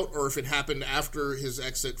way out, or if it happened after his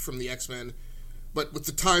exit from the X-Men. But with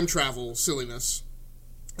the time travel silliness,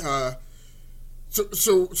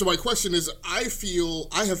 So my question is, I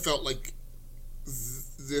have felt like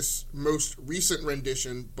this most recent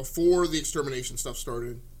rendition before the extermination stuff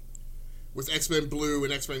started with X-Men Blue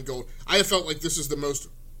and X-Men Gold, I have felt like this is the most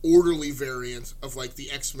orderly variant of like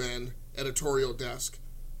the X-Men editorial desk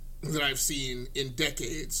that I've seen in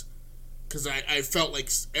decades. Because I felt like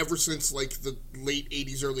ever since like the late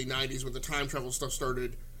 80s, early 90s when the time travel stuff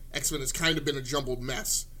started, X-Men has kind of been a jumbled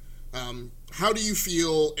mess. How do you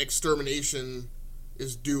feel Extermination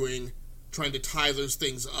is doing, trying to tie those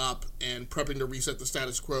things up and prepping to reset the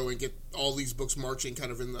status quo and get all these books marching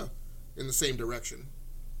kind of in the same direction?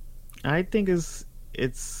 I think it's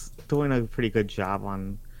doing a pretty good job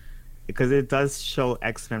on, because it does show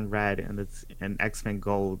X-Men Red and X-Men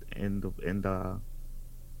Gold in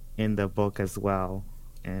the book as well,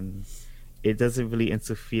 and it doesn't really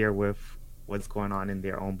interfere with what's going on in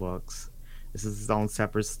their own books. This is its own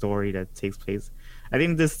separate story that takes place. I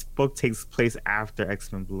think this book takes place after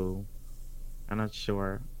X-Men Blue. I'm not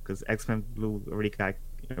sure because X-Men Blue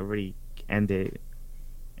already ended,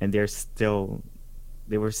 and they were still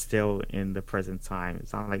in the present time.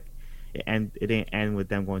 It's not like it didn't end with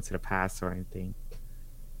them going to the past or anything.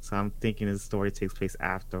 So I'm thinking the story takes place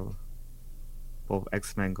after both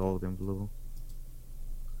X-Men Gold and Blue.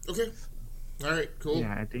 Okay. All right, cool.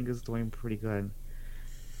 Yeah, I think it's doing pretty good.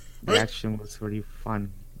 The action was really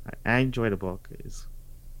fun. I enjoyed the book. It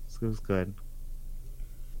was good.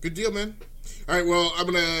 Good deal, man. All right, well, I'm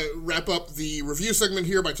going to wrap up the review segment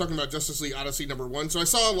here by talking about Justice League Odyssey #1. So I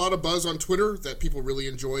saw a lot of buzz on Twitter that people really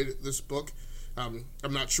enjoyed this book. I'm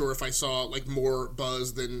not sure if I saw like more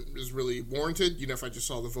buzz than is really warranted, if I just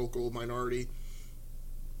saw the vocal minority.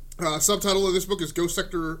 Subtitle of this book is Ghost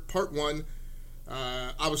Sector Part 1,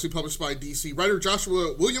 obviously published by DC. Writer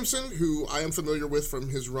Joshua Williamson, who I am familiar with from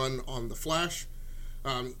his run on The Flash.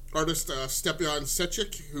 Artist Stepyan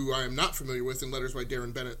Secik, who I am not familiar with, and letters by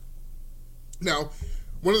Darren Bennett. Now,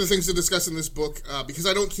 one of the things to discuss in this book, because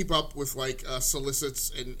I don't keep up with like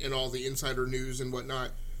solicits and all the insider news and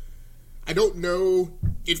whatnot, I don't know.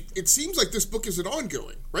 It seems like this book is an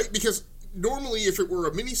ongoing, right? Because normally, if it were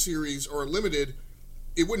a miniseries or a limited,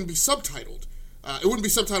 it wouldn't be subtitled. It wouldn't be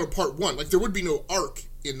subtitled Part 1. Like, there would be no arc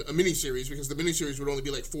in a miniseries because the miniseries would only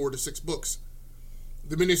be like 4 to 6 books.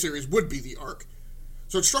 The miniseries would be the arc.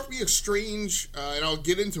 So it struck me as strange, and I'll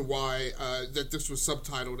get into why, that this was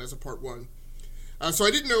subtitled as a Part 1. So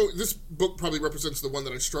I didn't know, this book probably represents the one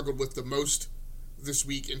that I struggled with the most this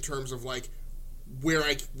week in terms of like where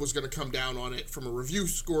I was going to come down on it from a review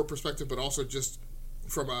score perspective, but also just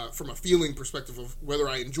from a feeling perspective of whether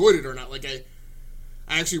I enjoyed it or not. Like I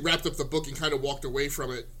actually wrapped up the book and kind of walked away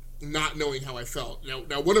from it not knowing how I felt.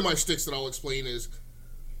 Now one of my sticks that I'll explain is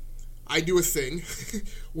I do a thing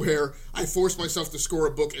where I force myself to score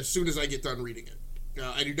a book as soon as I get done reading it.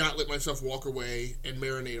 I do not let myself walk away and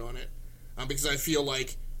marinate on it because I feel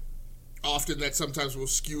like often that sometimes will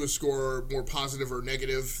skew a score more positive or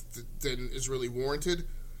negative than is really warranted.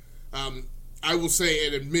 I will say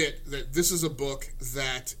and admit that this is a book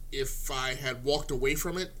that if I had walked away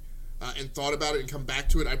from it and thought about it and come back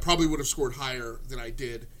to it, I probably would have scored higher than I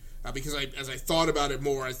did. Because as I thought about it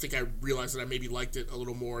more, I think I realized that I maybe liked it a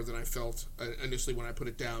little more than I felt initially when I put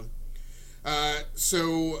it down.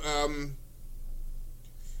 So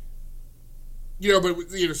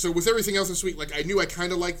with everything else this week, like I knew I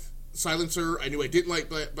kind of liked Silencer, I knew I didn't like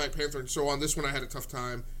Black Panther, and so on. This one I had a tough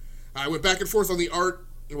time. I went back and forth on the art,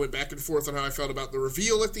 and went back and forth on how I felt about the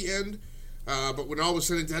reveal at the end. But when all was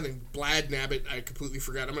said and done, and Blad Nabbit, I completely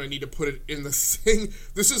forgot. I'm going to need to put it in the thing.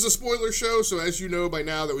 This is a spoiler show, so as you know by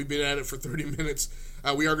now that we've been at it for 30 minutes,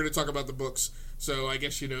 we are going to talk about the books. So I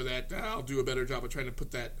guess you know that I'll do a better job of trying to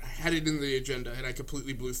put that. I had it in the agenda, and I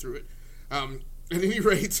completely blew through it. At any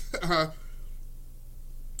rate,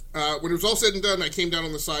 when it was all said and done, I came down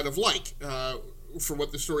on the side of for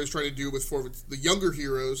what the story is trying to do with 4 of the younger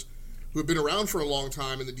heroes who have been around for a long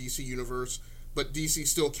time in the DC universe, but DC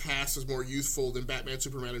still casts as more youthful than Batman,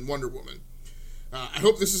 Superman, and Wonder Woman. I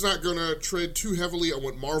hope this is not going to tread too heavily on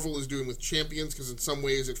what Marvel is doing with Champions, because in some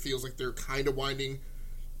ways it feels like they're kind of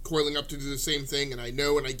coiling up to do the same thing, and I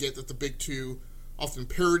know and I get that the big two often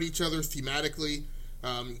parrot each other thematically,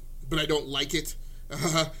 but I don't like it.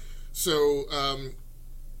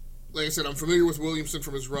 Like I said, I'm familiar with Williamson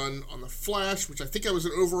from his run on The Flash, which I think I was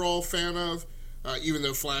an overall fan of, even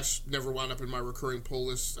though Flash never wound up in my recurring pull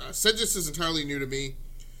list. Sedgis is entirely new to me,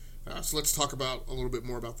 so let's talk about a little bit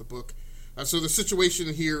more about the book. So the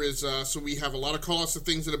situation here is, so we have a lot of call-outs to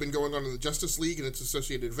things that have been going on in the Justice League and its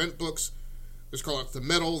associated event books. There's call-outs to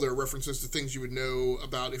Metal. There are references to things you would know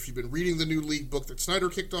about if you've been reading the new League book that Snyder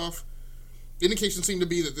kicked off. Indications seem to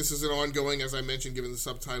be that this is an ongoing, as I mentioned, given the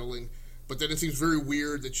subtitling. but then it seems very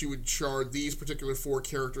weird that you would shard these particular 4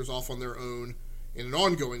 characters off on their own in an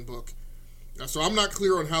ongoing book. So I'm not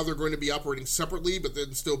clear on how they're going to be operating separately, but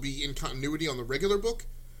then still be in continuity on the regular book.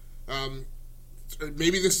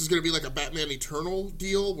 Maybe this is going to be like a Batman Eternal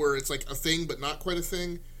deal, where it's like a thing but not quite a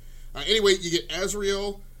thing. Anyway, you get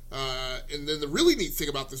Azrael, and then the really neat thing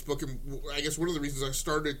about this book, and I guess one of the reasons I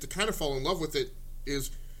started to kind of fall in love with it, is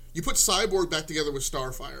you put Cyborg back together with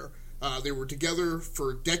Starfire. They were together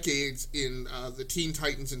for decades in the Teen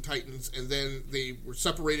Titans and Titans, and then they were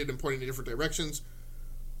separated and pointing in different directions.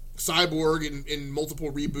 Cyborg, in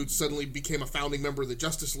multiple reboots, suddenly became a founding member of the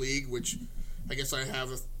Justice League, which I guess I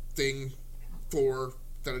have a thing for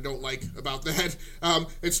that I don't like about that. And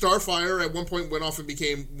Starfire at one point went off and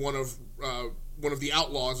became one of the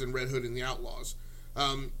Outlaws in Red Hood and the Outlaws.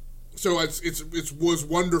 So it was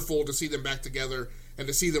wonderful to see them back together and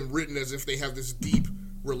to see them written as if they have this deep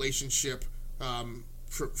relationship from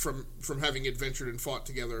having adventured and fought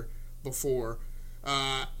together before.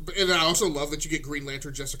 And I also love that you get Green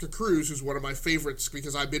Lantern Jessica Cruz, who's one of my favorites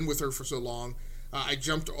because I've been with her for so long. I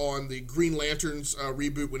jumped on the Green Lanterns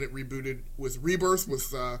reboot when it rebooted with Rebirth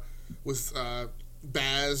with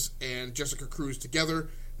Baz and Jessica Cruz together.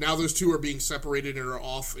 Now those two are being separated and are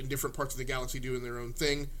off in different parts of the galaxy doing their own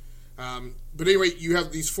thing. But anyway, you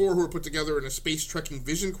have these 4 who are put together in a space trekking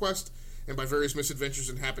vision quest, and by various misadventures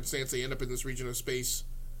and happenstance, they end up in this region of space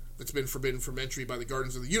that's been forbidden from entry by the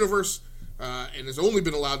Guardians of the Universe, and has only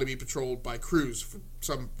been allowed to be patrolled by Cruz for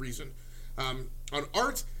some reason. On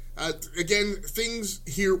art, again, things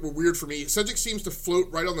here were weird for me. Sedgwick seems to float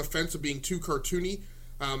right on the fence of being too cartoony,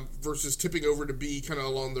 versus tipping over to be kind of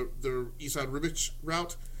along the Esad Ribic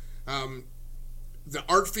route. The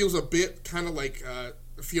art feels a bit kind of like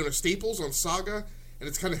Fiona Staples on Saga, and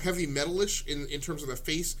it's kind of heavy metalish in terms of the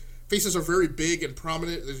face. Faces are very big and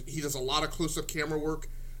prominent. He does a lot of close-up camera work.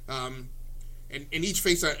 And each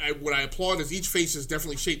face, what I applaud is each face is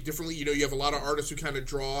definitely shaped differently. You know, you have a lot of artists who kind of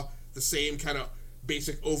draw the same kind of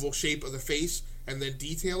basic oval shape of the face and then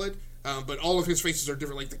detail it. But all of his faces are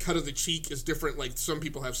different. Like, the cut of the cheek is different. Like, some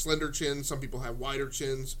people have slender chins, some people have wider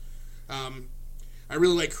chins. I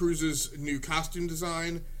really like Cruz's new costume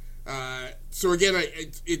design. So again,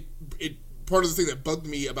 part of the thing that bugged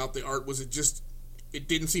me about the art was it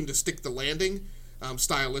didn't seem to stick the landing.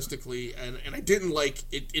 Stylistically, and I didn't like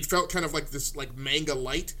it. It felt kind of like this like manga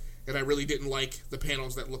light, and I really didn't like the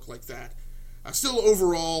panels that looked like that. Still,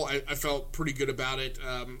 overall, I felt pretty good about it.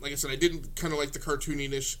 Like I said, I didn't kind of like the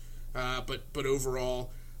cartooniness, but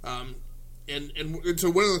overall, and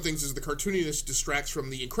so one of the things is the cartooniness distracts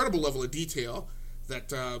from the incredible level of detail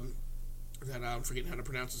that I'm forgetting how to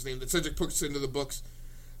pronounce his name, that Sedgwick puts into the books.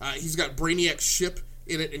 He's got Brainiac's ship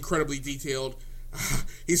in it, incredibly detailed.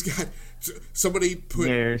 He's got somebody put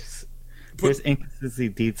there's inconsistency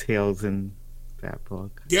details in that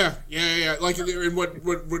book. Yeah. Like, and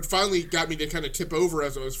what finally got me to kind of tip over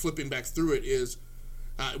as I was flipping back through it is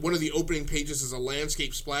one of the opening pages is a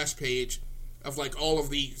landscape splash page of like all of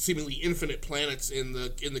the seemingly infinite planets in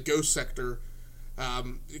the Ghost Sector.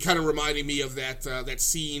 Kind of reminding me of that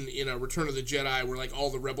scene in Return of the Jedi where like all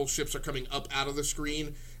the rebel ships are coming up out of the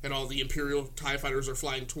screen and all the Imperial TIE fighters are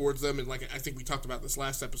flying towards them, and like I think we talked about this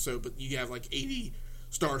last episode, but you have like 80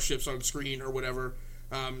 starships on screen or whatever.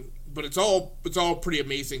 But it's all pretty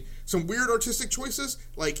amazing. Some weird artistic choices,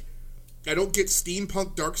 like I don't get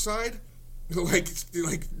steampunk Darkseid, like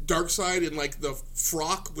Darkseid in like the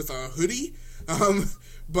frock with a hoodie,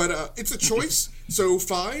 but it's a choice, so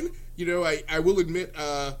fine. You know, I will admit,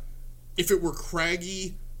 if it were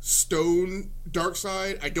craggy stone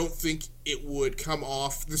Darkseid, I don't think it would come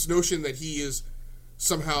off. This notion that he is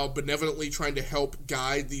somehow benevolently trying to help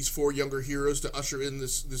guide these 4 younger heroes to usher in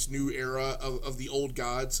this new era of the old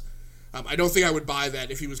gods. I don't think I would buy that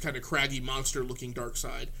if he was kind of craggy monster-looking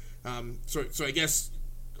Darkseid. So I guess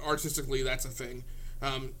artistically that's a thing.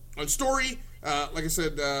 On story, like I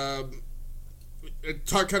said, kind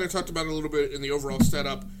of talked about it a little bit in the overall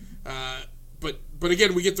setup. But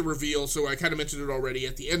again, we get the reveal, so I kind of mentioned it already.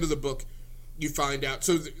 At the end of the book, you find out.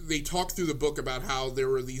 So they talk through the book about how there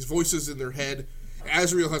were these voices in their head.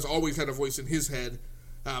 Azrael has always had a voice in his head.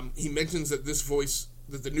 He mentions that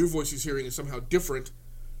that the new voice he's hearing is somehow different.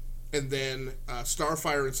 And then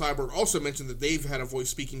Starfire and Cyborg also mentioned that they've had a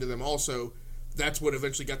voice speaking to them also. That's what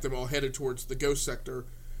eventually got them all headed towards the Ghost Sector.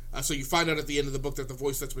 So you find out at the end of the book that the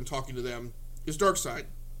voice that's been talking to them is Darkseid.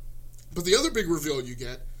 But the other big reveal you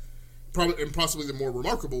get, and possibly the more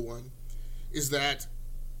remarkable one, is that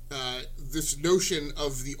this notion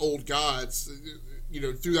of the old gods, you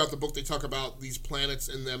know, throughout the book they talk about these planets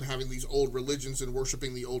and them having these old religions and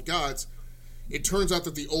worshiping the old gods. it turns out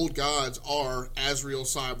that the old gods are Azrael,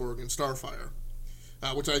 Cyborg, and Starfire,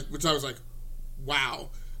 which I was like, wow.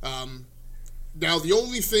 Now the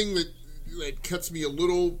only thing that cuts me a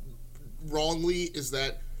little wrongly is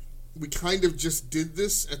that we kind of just did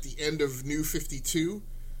this at the end of New 52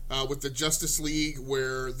 with the Justice League,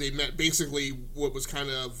 where they met basically what was kind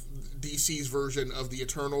of DC's version of the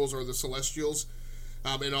Eternals or the Celestials,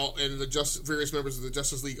 and the various members of the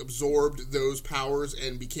Justice League absorbed those powers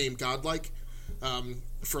and became godlike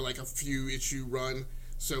for like a few issue run.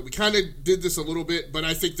 So we kind of did this a little bit, but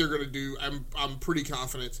I think they're going to do. I'm pretty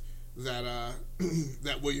confident that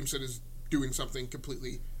that Williamson is doing something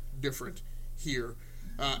completely different here.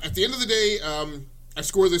 At the end of the day, I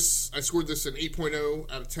scored this an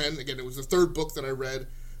 8.0 out of 10. Again, it was the third book that I read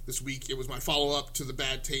this week. It was my follow-up to the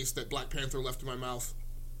bad taste that Black Panther left in my mouth.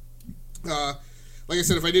 Like I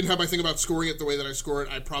said, if I didn't have my thing about scoring it the way that I score it,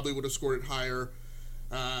 I probably would have scored it higher.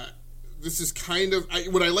 This is kind of...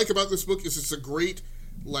 what I like about this book is it's a great,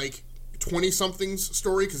 like, 20-somethings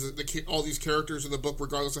story, because all these characters in the book,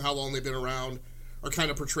 regardless of how long they've been around, are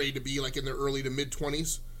kind of portrayed to be, like, in their early to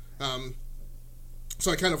mid-20s.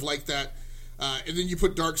 So I kind of like that. And then you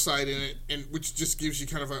put Darkseid in it, and which just gives you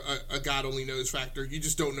kind of a God-only-knows factor. You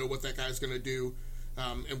just don't know what that guy's going to do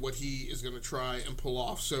and what he is going to try and pull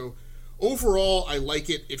off. So overall, I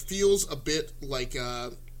like it. It feels a bit like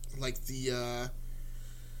the...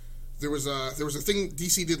 There was a thing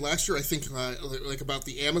DC did last year, I think, like about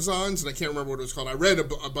the Amazons, and I can't remember what it was called. I read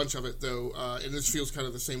a bunch of it, though, and this feels kind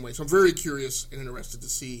of the same way. So I'm very curious and interested to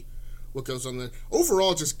see what goes on there.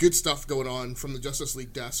 Overall, just good stuff going on from the Justice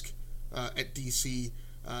League desk at DC.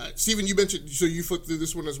 Steven, you mentioned, so you flipped through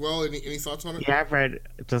this one as well. Any thoughts on it? Yeah, I've read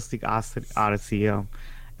Justice League Odyssey. It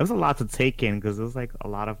was a lot to take in, because there was like a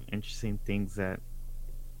lot of interesting things that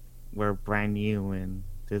were brand new in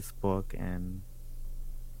this book, and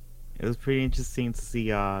it was pretty interesting to see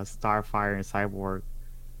Starfire and Cyborg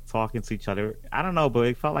talking to each other. I don't know, but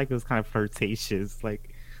it felt like it was kind of flirtatious. Like,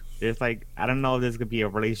 there's like, I don't know if there's going to be a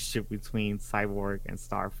relationship between Cyborg and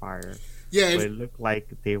Starfire. Yeah. But it looked like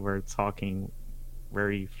they were talking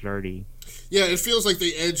very flirty. Yeah, it feels like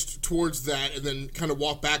they edged towards that and then kind of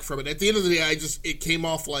walked back from it. At the end of the day, it came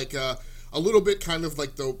off like a little bit kind of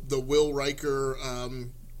like the Will Riker,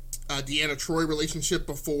 Deanna Troi relationship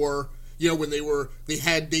before... You know, when they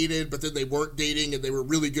had dated, but then they weren't dating, and they were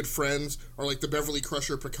really good friends, or like the Beverly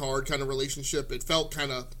Crusher Picard kind of relationship. It felt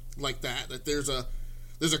kind of like that. That there's a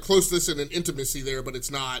closeness and an intimacy there, but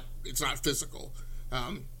it's not physical.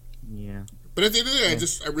 Yeah. But at the end of the day,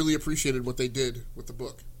 I really appreciated what they did with the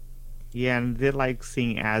book. Yeah, and they like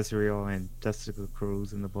seeing Azrael and Jessica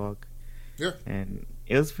Cruz in the book. Yeah. And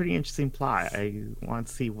it was a pretty interesting plot. I want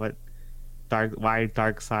to see why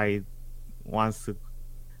Darkseid wants to.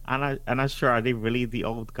 I'm not sure. Are they really the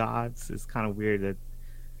old gods? It's kind of weird that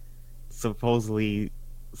supposedly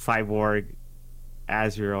Cyborg,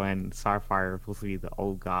 Azrael, and Starfire are supposed to be the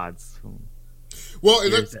old gods. Well,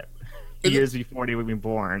 years before they were even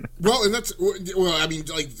born. Well, and that's I mean,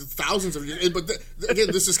 like thousands of years. But again,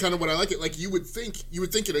 this is kind of what I like it. Like you would think in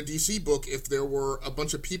a DC book, if there were a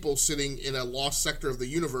bunch of people sitting in a lost sector of the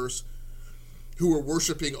universe who were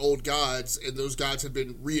worshiping old gods, and those gods had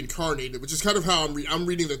been reincarnated, which is kind of how I'm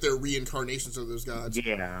reading that they're reincarnations of those gods.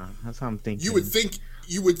 Yeah, that's how I'm thinking.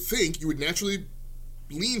 You would naturally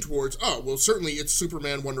lean towards, oh, well, certainly it's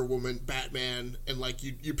Superman, Wonder Woman, Batman, and like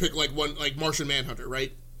you pick like one, like Martian Manhunter,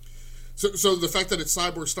 right? So the fact that it's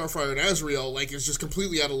Cyborg, Starfire, and Azrael like is just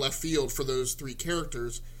completely out of left field for those three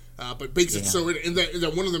characters, but makes it so, and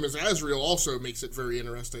that one of them is Azrael also makes it very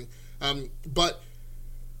interesting. But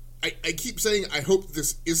I keep saying I hope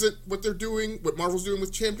this isn't what they're doing, what Marvel's doing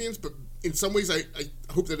with Champions, but in some ways I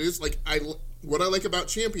hope that it is. Like what I like about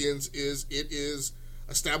Champions is it is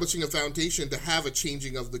establishing a foundation to have a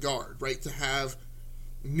changing of the guard, right? To have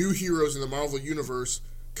new heroes in the Marvel universe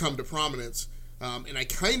come to prominence, and I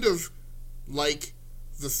kind of like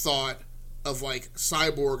the thought of like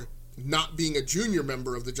Cyborg not being a junior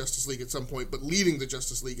member of the Justice League at some point, but leading the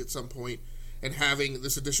Justice League at some point, and having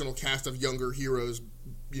this additional cast of younger heroes,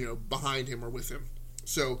 you know, behind him or with him.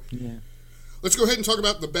 So let's go ahead and talk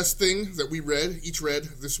about the best thing that we each read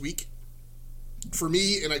this week. For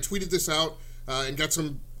me, and I tweeted this out and got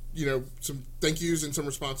some thank yous and some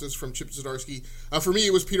responses from Chip Zdarsky. For me,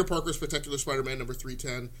 it was Peter Parker's Spectacular Spider-Man number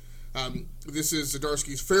 310. This is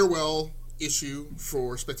Zdarsky's farewell issue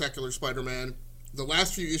for Spectacular Spider-Man. The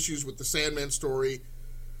last few issues with the Sandman story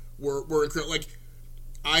were incredible. Like,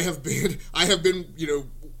 I have been,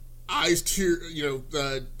 eyes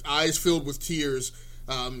filled with tears.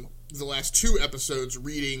 The last two episodes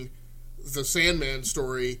reading the Sandman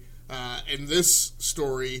story, and this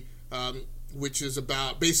story which is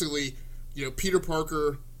about basically, Peter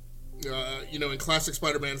Parker, in classic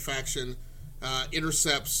Spider-Man faction,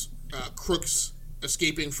 intercepts crooks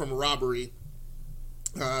escaping from a robbery.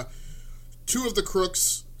 Two of the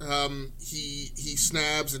crooks he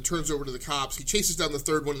snabs and turns over to the cops. He chases down the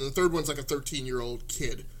third one, and the third one's like a 13-year-old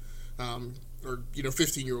kid, or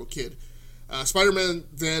 15-year-old kid. Spider-Man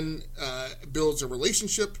then builds a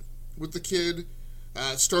relationship with the kid,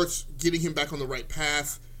 starts getting him back on the right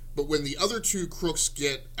path. But when the other two crooks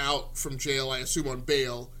get out from jail, I assume on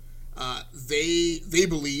bail, they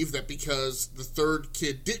believe that because the third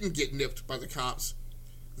kid didn't get nipped by the cops,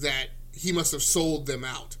 that he must have sold them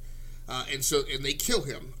out. And they kill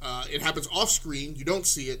him. It happens off screen. You don't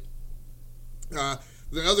see it. The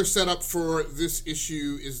other setup for this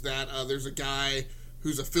issue is that there's a guy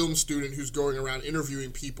who's a film student who's going around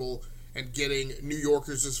interviewing people and getting New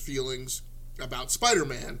Yorkers' feelings about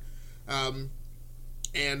Spider-Man.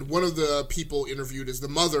 And one of the people interviewed is the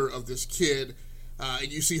mother of this kid.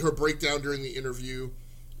 And you see her break down during the interview.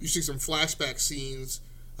 You see some flashback scenes.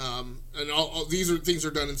 And all these things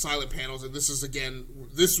are done in silent panels, and this is again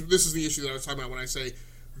this is the issue that I was talking about when I say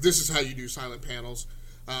this is how you do silent panels.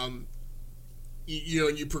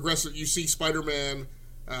 You progress. You see Spider-Man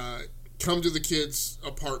come to the kid's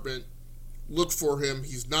apartment, look for him.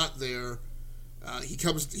 He's not there. He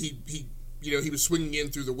comes. He was swinging in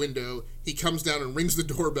through the window. He comes down and rings the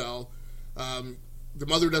doorbell. The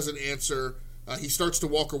mother doesn't answer. He starts to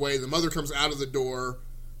walk away. The mother comes out of the door.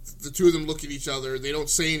 The two of them look at each other. They don't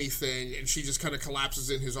say anything, and she just kind of collapses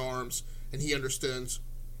in his arms, and he understands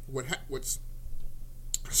what's.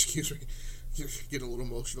 Excuse me, get a little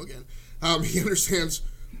emotional again. He understands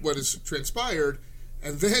what has transpired,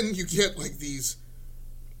 and then you get like these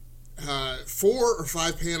 4 or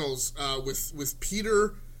 5 panels with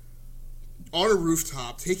Peter on a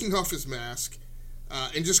rooftop taking off his mask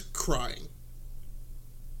and just crying,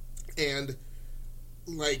 and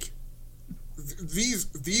like.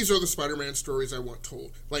 These are the Spider-Man stories I want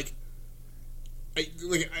told. I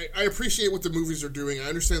appreciate what the movies are doing. I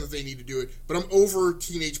understand that they need to do it, but I'm over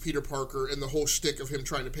teenage Peter Parker and the whole shtick of him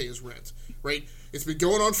trying to pay his rent. Right? It's been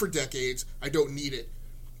going on for decades. I don't need it.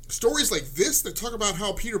 Stories like this that talk about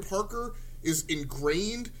how Peter Parker is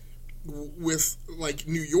ingrained with like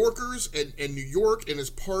New Yorkers and New York and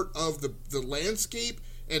is part of the landscape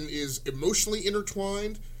and is emotionally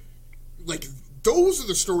intertwined. Like. Those are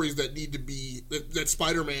the stories that need to be that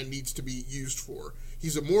Spider-Man needs to be used for.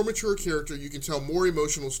 He's a more mature character. You can tell more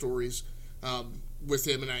emotional stories with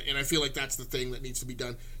him, and I feel like that's the thing that needs to be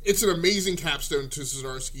done. It's an amazing capstone to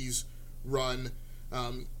Zdarsky's run.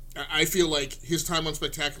 I feel like his time on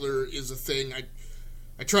Spectacular is a thing.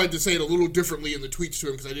 I tried to say it a little differently in the tweets to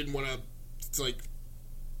him because I didn't want to like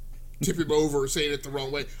tip him over or say it the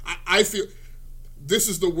wrong way. I feel. This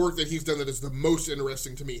is the work that he's done that is the most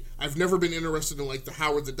interesting to me. I've never been interested in like the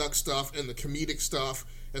Howard the Duck stuff and the comedic stuff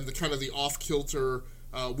and the kind of the off-kilter,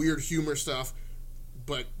 weird humor stuff.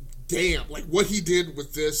 But damn, like what he did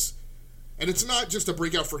with this, and it's not just a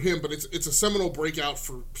breakout for him, but it's a seminal breakout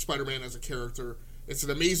for Spider-Man as a character. It's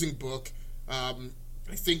an amazing book. I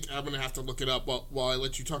think I'm going to have to look it up while I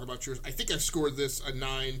let you talk about yours. I think I scored this a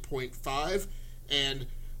 9.5, and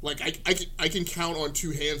like I can count on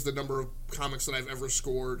 2 hands the number of comics that I've ever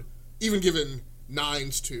scored, even given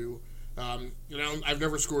 9s to. I've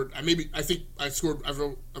never scored. I've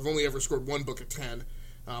only ever scored one book at 10,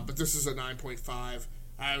 but this is a 9.5.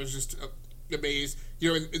 I was just amazed.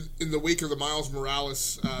 In the wake of the Miles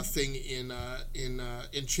Morales thing in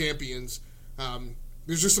Champions,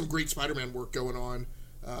 there's just some great Spider-Man work going on.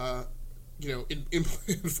 In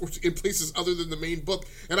places other than the main book,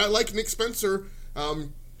 and I like Nick Spencer.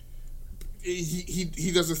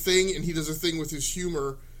 He does a thing, and he does a thing with his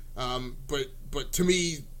humor. But to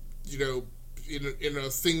me, in a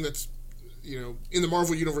thing that's, in the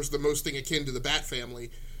Marvel universe, the most thing akin to the Bat family.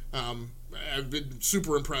 I've been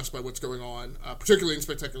super impressed by what's going on, particularly in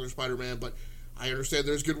Spectacular Spider-Man. But I understand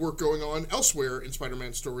there's good work going on elsewhere in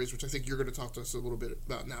Spider-Man stories, which I think you're going to talk to us a little bit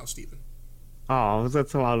about now, Stephen. Oh, I was going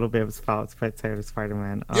to talk a little bit about Spectacular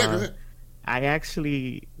Spider-Man. Yeah, go ahead. I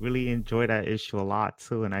actually really enjoyed that issue a lot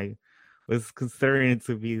too, and I was considering it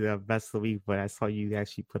to be the best of the week, but I saw you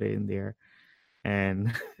actually put it in there,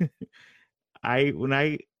 and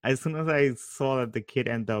as soon as I saw that the kid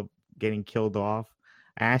ended up getting killed off,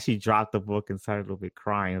 I actually dropped the book and started a little bit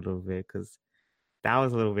crying a little bit because that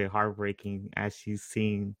was a little bit heartbreaking. Actually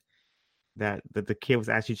seeing that the kid was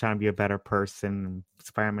actually trying to be a better person, and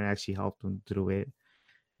Spider-Man actually helped him through it,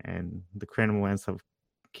 and the criminal ends up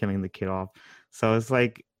killing the kid off. So it's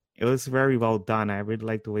like it was very well done. I really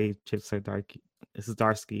like the way Chip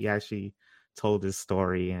Zdarsky actually told this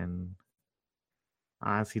story, and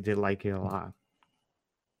I honestly did like it a lot.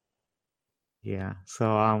 Yeah. So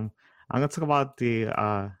I'm gonna talk about the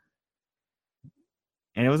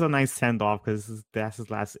and it was a nice send off because that's his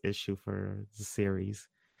last issue for the series.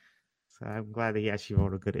 So I'm glad that he actually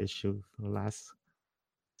wrote a good issue for the last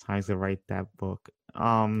times to write that book.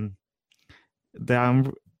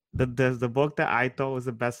 The the book that I thought was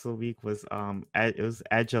the best of the week was it was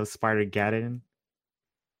Edge of Spider-Geddon.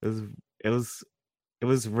 It was it was it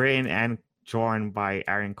was written and drawn by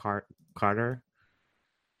Aaron Carter,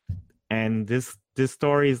 and this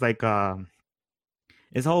story is like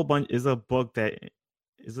it's a whole bunch is a book that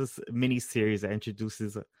is this mini series that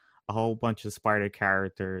introduces a whole bunch of spider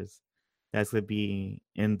characters that's gonna be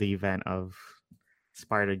in the event of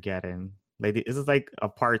Spider-Geddon. Like this is like a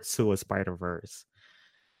part 2 of Spider-Verse.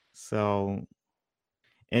 So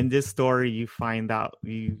in this story you find out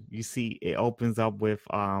you see it opens up with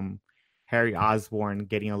Harry Osborn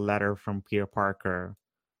getting a letter from Peter Parker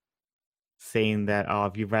saying that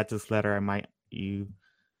if you read this letter, I might you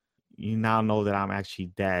now know that I'm actually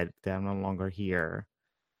dead, that I'm no longer here.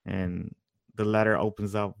 And the letter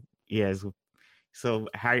opens up, yes. So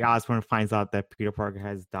Harry Osborn finds out that Peter Parker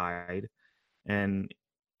has died. And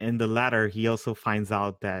in the letter, he also finds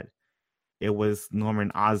out that it was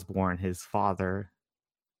Norman Osborn, his father,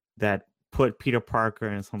 that put Peter Parker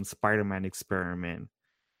in some Spider-Man experiment.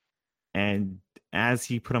 And as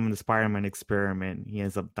he put him in the Spider-Man experiment, he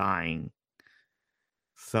ends up dying.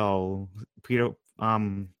 So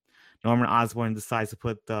Norman Osborn decides to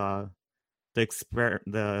put the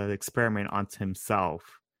experiment onto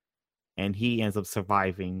himself, and he ends up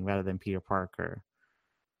surviving rather than Peter Parker.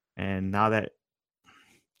 And now that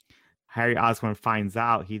Harry Osborn finds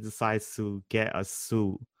out, he decides to get a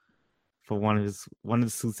suit for one of the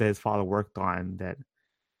suits that his father worked on that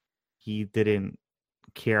he didn't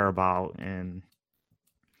care about, and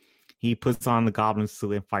he puts on the Goblin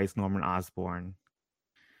suit and fights Norman Osborn.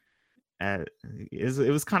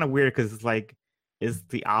 It was kind of weird because it's like it's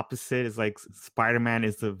the opposite. It's like Spider-Man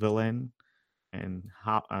is the villain, and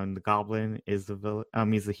the Goblin is the villain.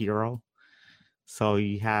 He's the hero. So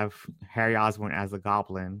you have Harry Osborn as a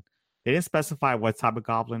Goblin. They didn't specify what type of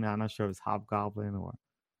Goblin. I'm not sure if it's Hobgoblin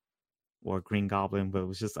or Green Goblin, but it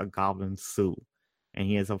was just a Goblin suit, and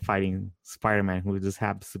he ends up fighting Spider-Man, who just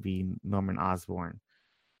happens to be Norman Osborn,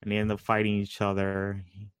 and they end up fighting each other.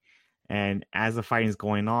 And as the fighting is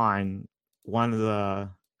going on, one of the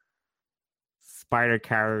spider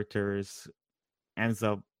characters ends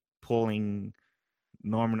up pulling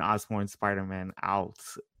Norman Osborn Spider-Man out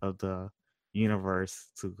of the universe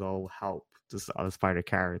to go help the other spider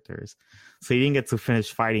characters. So you didn't get to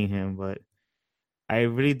finish fighting him, but I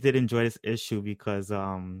really did enjoy this issue because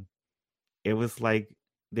it was like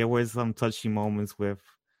there was some touchy moments with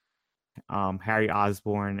Harry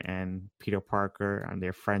Osborn and Peter Parker and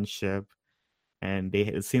their friendship, and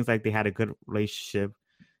it seems like they had a good relationship.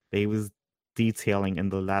 They was detailing in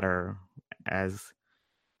the letter as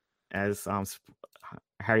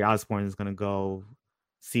Harry Osborn is gonna go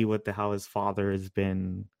see what the hell his father has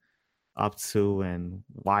been up to and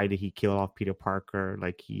why did he kill off Peter Parker.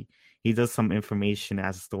 Like he does some information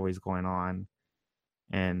as the story's going on,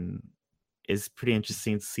 and it's pretty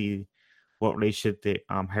interesting to see what relationship that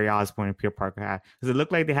Harry Osborn and Peter Parker had, because it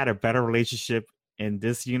looked like they had a better relationship in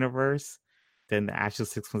this universe than the actual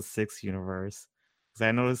 616 universe. Because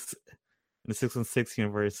I noticed in the 616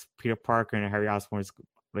 universe, Peter Parker and Harry Osborn's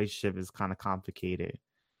relationship is kind of complicated,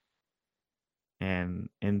 and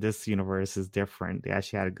in this universe is different. They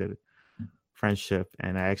actually had a good friendship,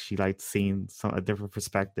 and I actually liked seeing a different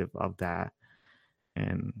perspective of that.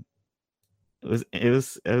 And it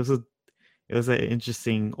was an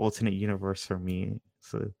interesting alternate universe for me.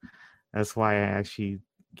 So that's why I actually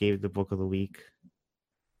gave the book of the week.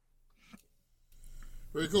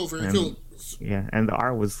 Very cool, very cool. Yeah, and the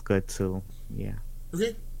art was good too. Yeah.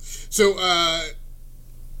 Okay. So,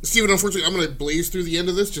 Steven, unfortunately, I'm going to blaze through the end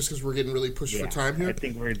of this just because we're getting really pushed for time here. I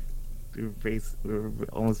think we're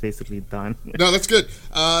almost basically done. No, that's good.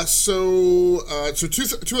 So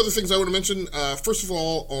two other things I want to mention. First of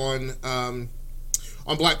all, on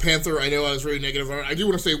Black Panther, I know I was very negative on it. I do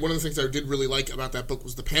want to say one of the things I did really like about that book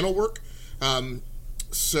was the panel work.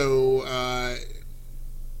 So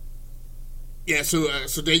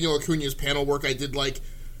Daniel Acuña's panel work I did like.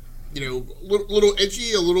 Little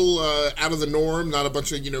edgy, a little out of the norm, not a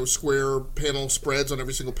bunch of, square panel spreads on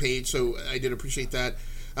every single page, so I did appreciate that.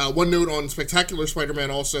 One note on Spectacular Spider-Man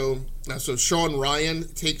also, so Sean Ryan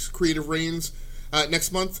takes creative reins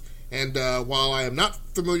next month, and while I am not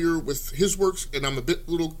familiar with his works, and I'm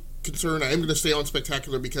little concerned, I am going to stay on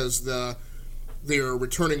Spectacular because the they are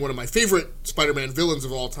returning one of my favorite Spider-Man villains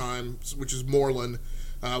of all time, which is Morlun,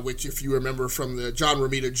 which, if you remember from the John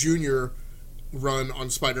Romita Jr. run on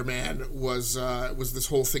Spider-Man, was this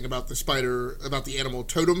whole thing about the animal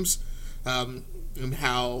totems, and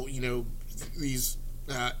how, these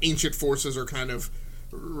ancient forces are kind of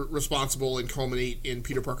responsible and culminate in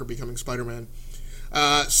Peter Parker becoming Spider-Man.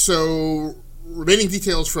 So, remaining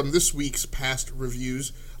details from this week's past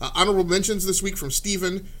reviews. Honorable mentions this week from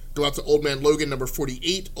Steven go out to Old Man Logan number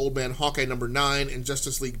 48, Old Man Hawkeye number 9, and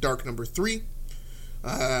Justice League Dark number 3.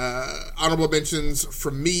 Honorable mentions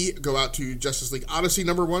from me go out to Justice League Odyssey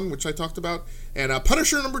number 1, which I talked about, and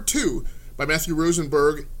Punisher number 2 by Matthew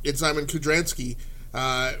Rosenberg and Simon Kudransky,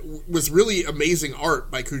 with really amazing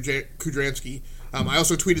art by Kudransky. I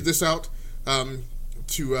also tweeted this out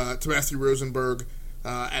to Matthew Rosenberg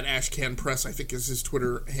at Ashcan Press, I think is his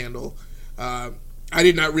Twitter handle. I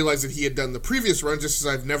did not realize that he had done the previous run, just as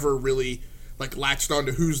I've never really latched on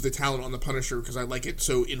to who's the talent on the Punisher, because I like it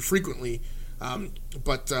so infrequently.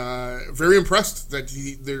 But very impressed that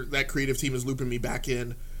that creative team is looping me back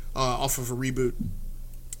in off of a reboot.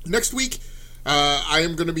 Next week, I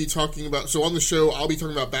am going to be talking about... So on the show, I'll be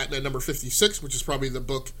talking about Batman number 56, which is probably the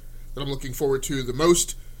book that I'm looking forward to the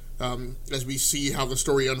most, as we see how the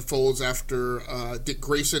story unfolds after Dick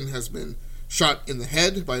Grayson has been shot in the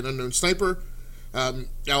head by an unknown sniper. I'll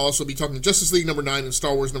also be talking Justice League number 9 and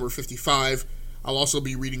Star Wars number 55. I'll also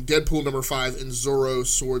be reading Deadpool number 5 and Zorro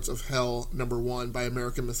Swords of Hell number 1 by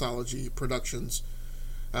American Mythology Productions.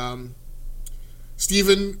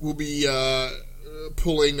 Steven will be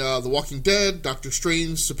pulling The Walking Dead, Doctor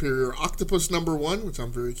Strange, Superior Octopus number 1, which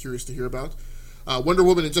I'm very curious to hear about. Wonder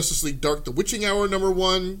Woman and Justice League Dark The Witching Hour number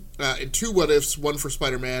 1, and 2 What Ifs, one for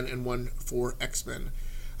Spider-Man and one for X-Men.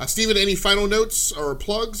 Steven, any final notes or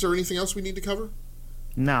plugs or anything else we need to cover?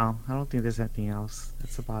 No, I don't think there's anything else.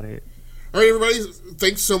 That's about it. All right, everybody,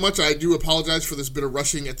 thanks so much. I do apologize for this bit of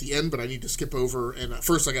rushing at the end, but I need to skip over, and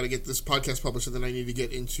first I got to get this podcast published, and then I need to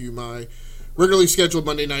get into my regularly scheduled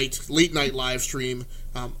Monday night, late night live stream.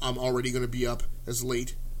 I'm already going to be up as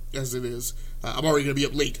late as it is. I'm already going to be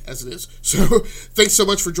up late as it is. So thanks so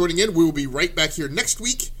much for joining in. We will be right back here next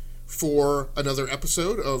week for another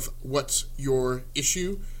episode of What's Your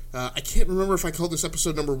Issue? I can't remember if I called this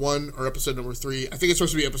episode number 1 or episode number 3. I think it's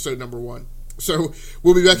supposed to be episode number 1. So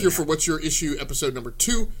we'll be back here for What's Your Issue? Episode number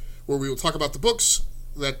 2, where we will talk about the books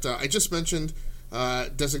that I just mentioned,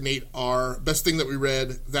 designate our best thing that we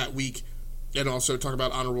read that week, and also talk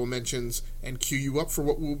about honorable mentions and queue you up for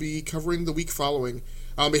what we'll be covering the week following.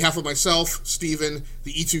 On behalf of myself, Steven,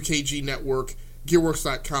 the E2KG Network,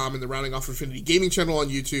 Gearworks.com, and the Rounding Off Infinity Gaming channel on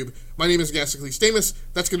YouTube, my name is Gasically Stamus.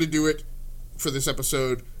 That's going to do it for this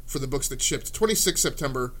episode for the books that shipped 26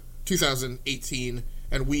 September 2018,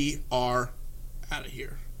 and we are out of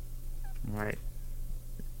here. All right.